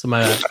libs.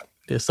 I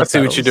see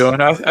what you're doing.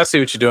 I see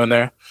what you're doing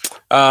there.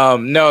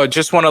 No,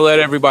 just want to let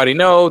everybody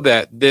know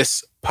that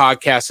this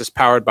podcast is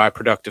powered by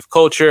Productive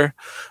Culture.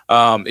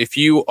 If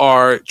you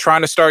are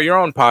trying to start your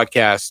own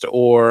podcast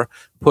or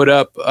put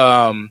up,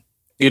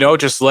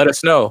 just let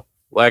us know.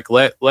 Like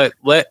let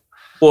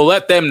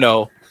them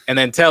know, and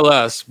then tell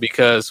us,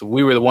 because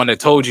we were the one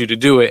that told you to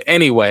do it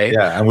anyway.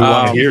 Yeah, and we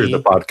want to hear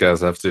the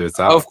podcast after it's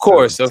out. Of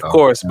course.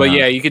 But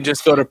yeah, you can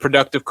just go to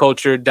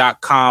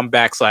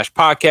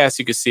productiveculture.com/podcast.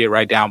 You can see it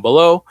right down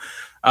below.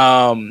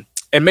 And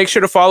make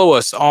sure to follow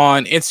us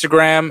on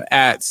Instagram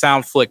at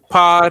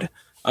SoundFlickPod.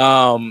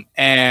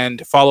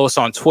 And follow us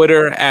on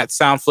Twitter at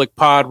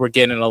SoundFlickPod. We're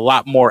getting a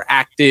lot more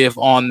active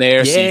on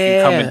there, so you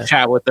can come and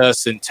chat with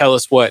us and tell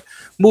us what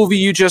movie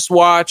you just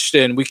watched,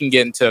 and we can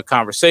get into a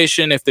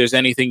conversation. If there's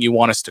anything you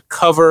want us to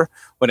cover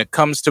when it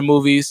comes to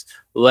movies,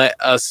 let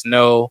us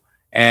know.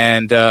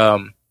 And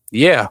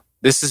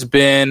this has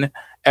been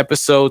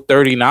episode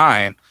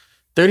 39.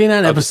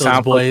 39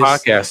 episodes, boys.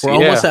 Podcast. We're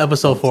almost at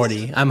episode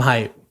 40. I'm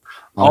hyped.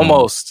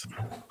 Almost.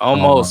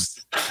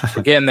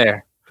 We're getting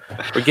there.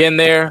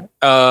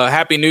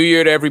 Happy New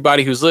Year to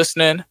everybody who's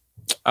listening.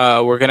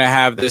 We're going to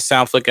have this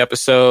Soundflick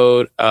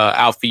episode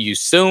out for you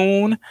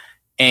soon.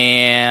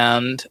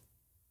 And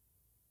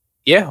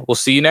yeah, we'll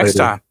see you next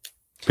time.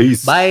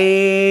 Peace.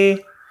 Bye.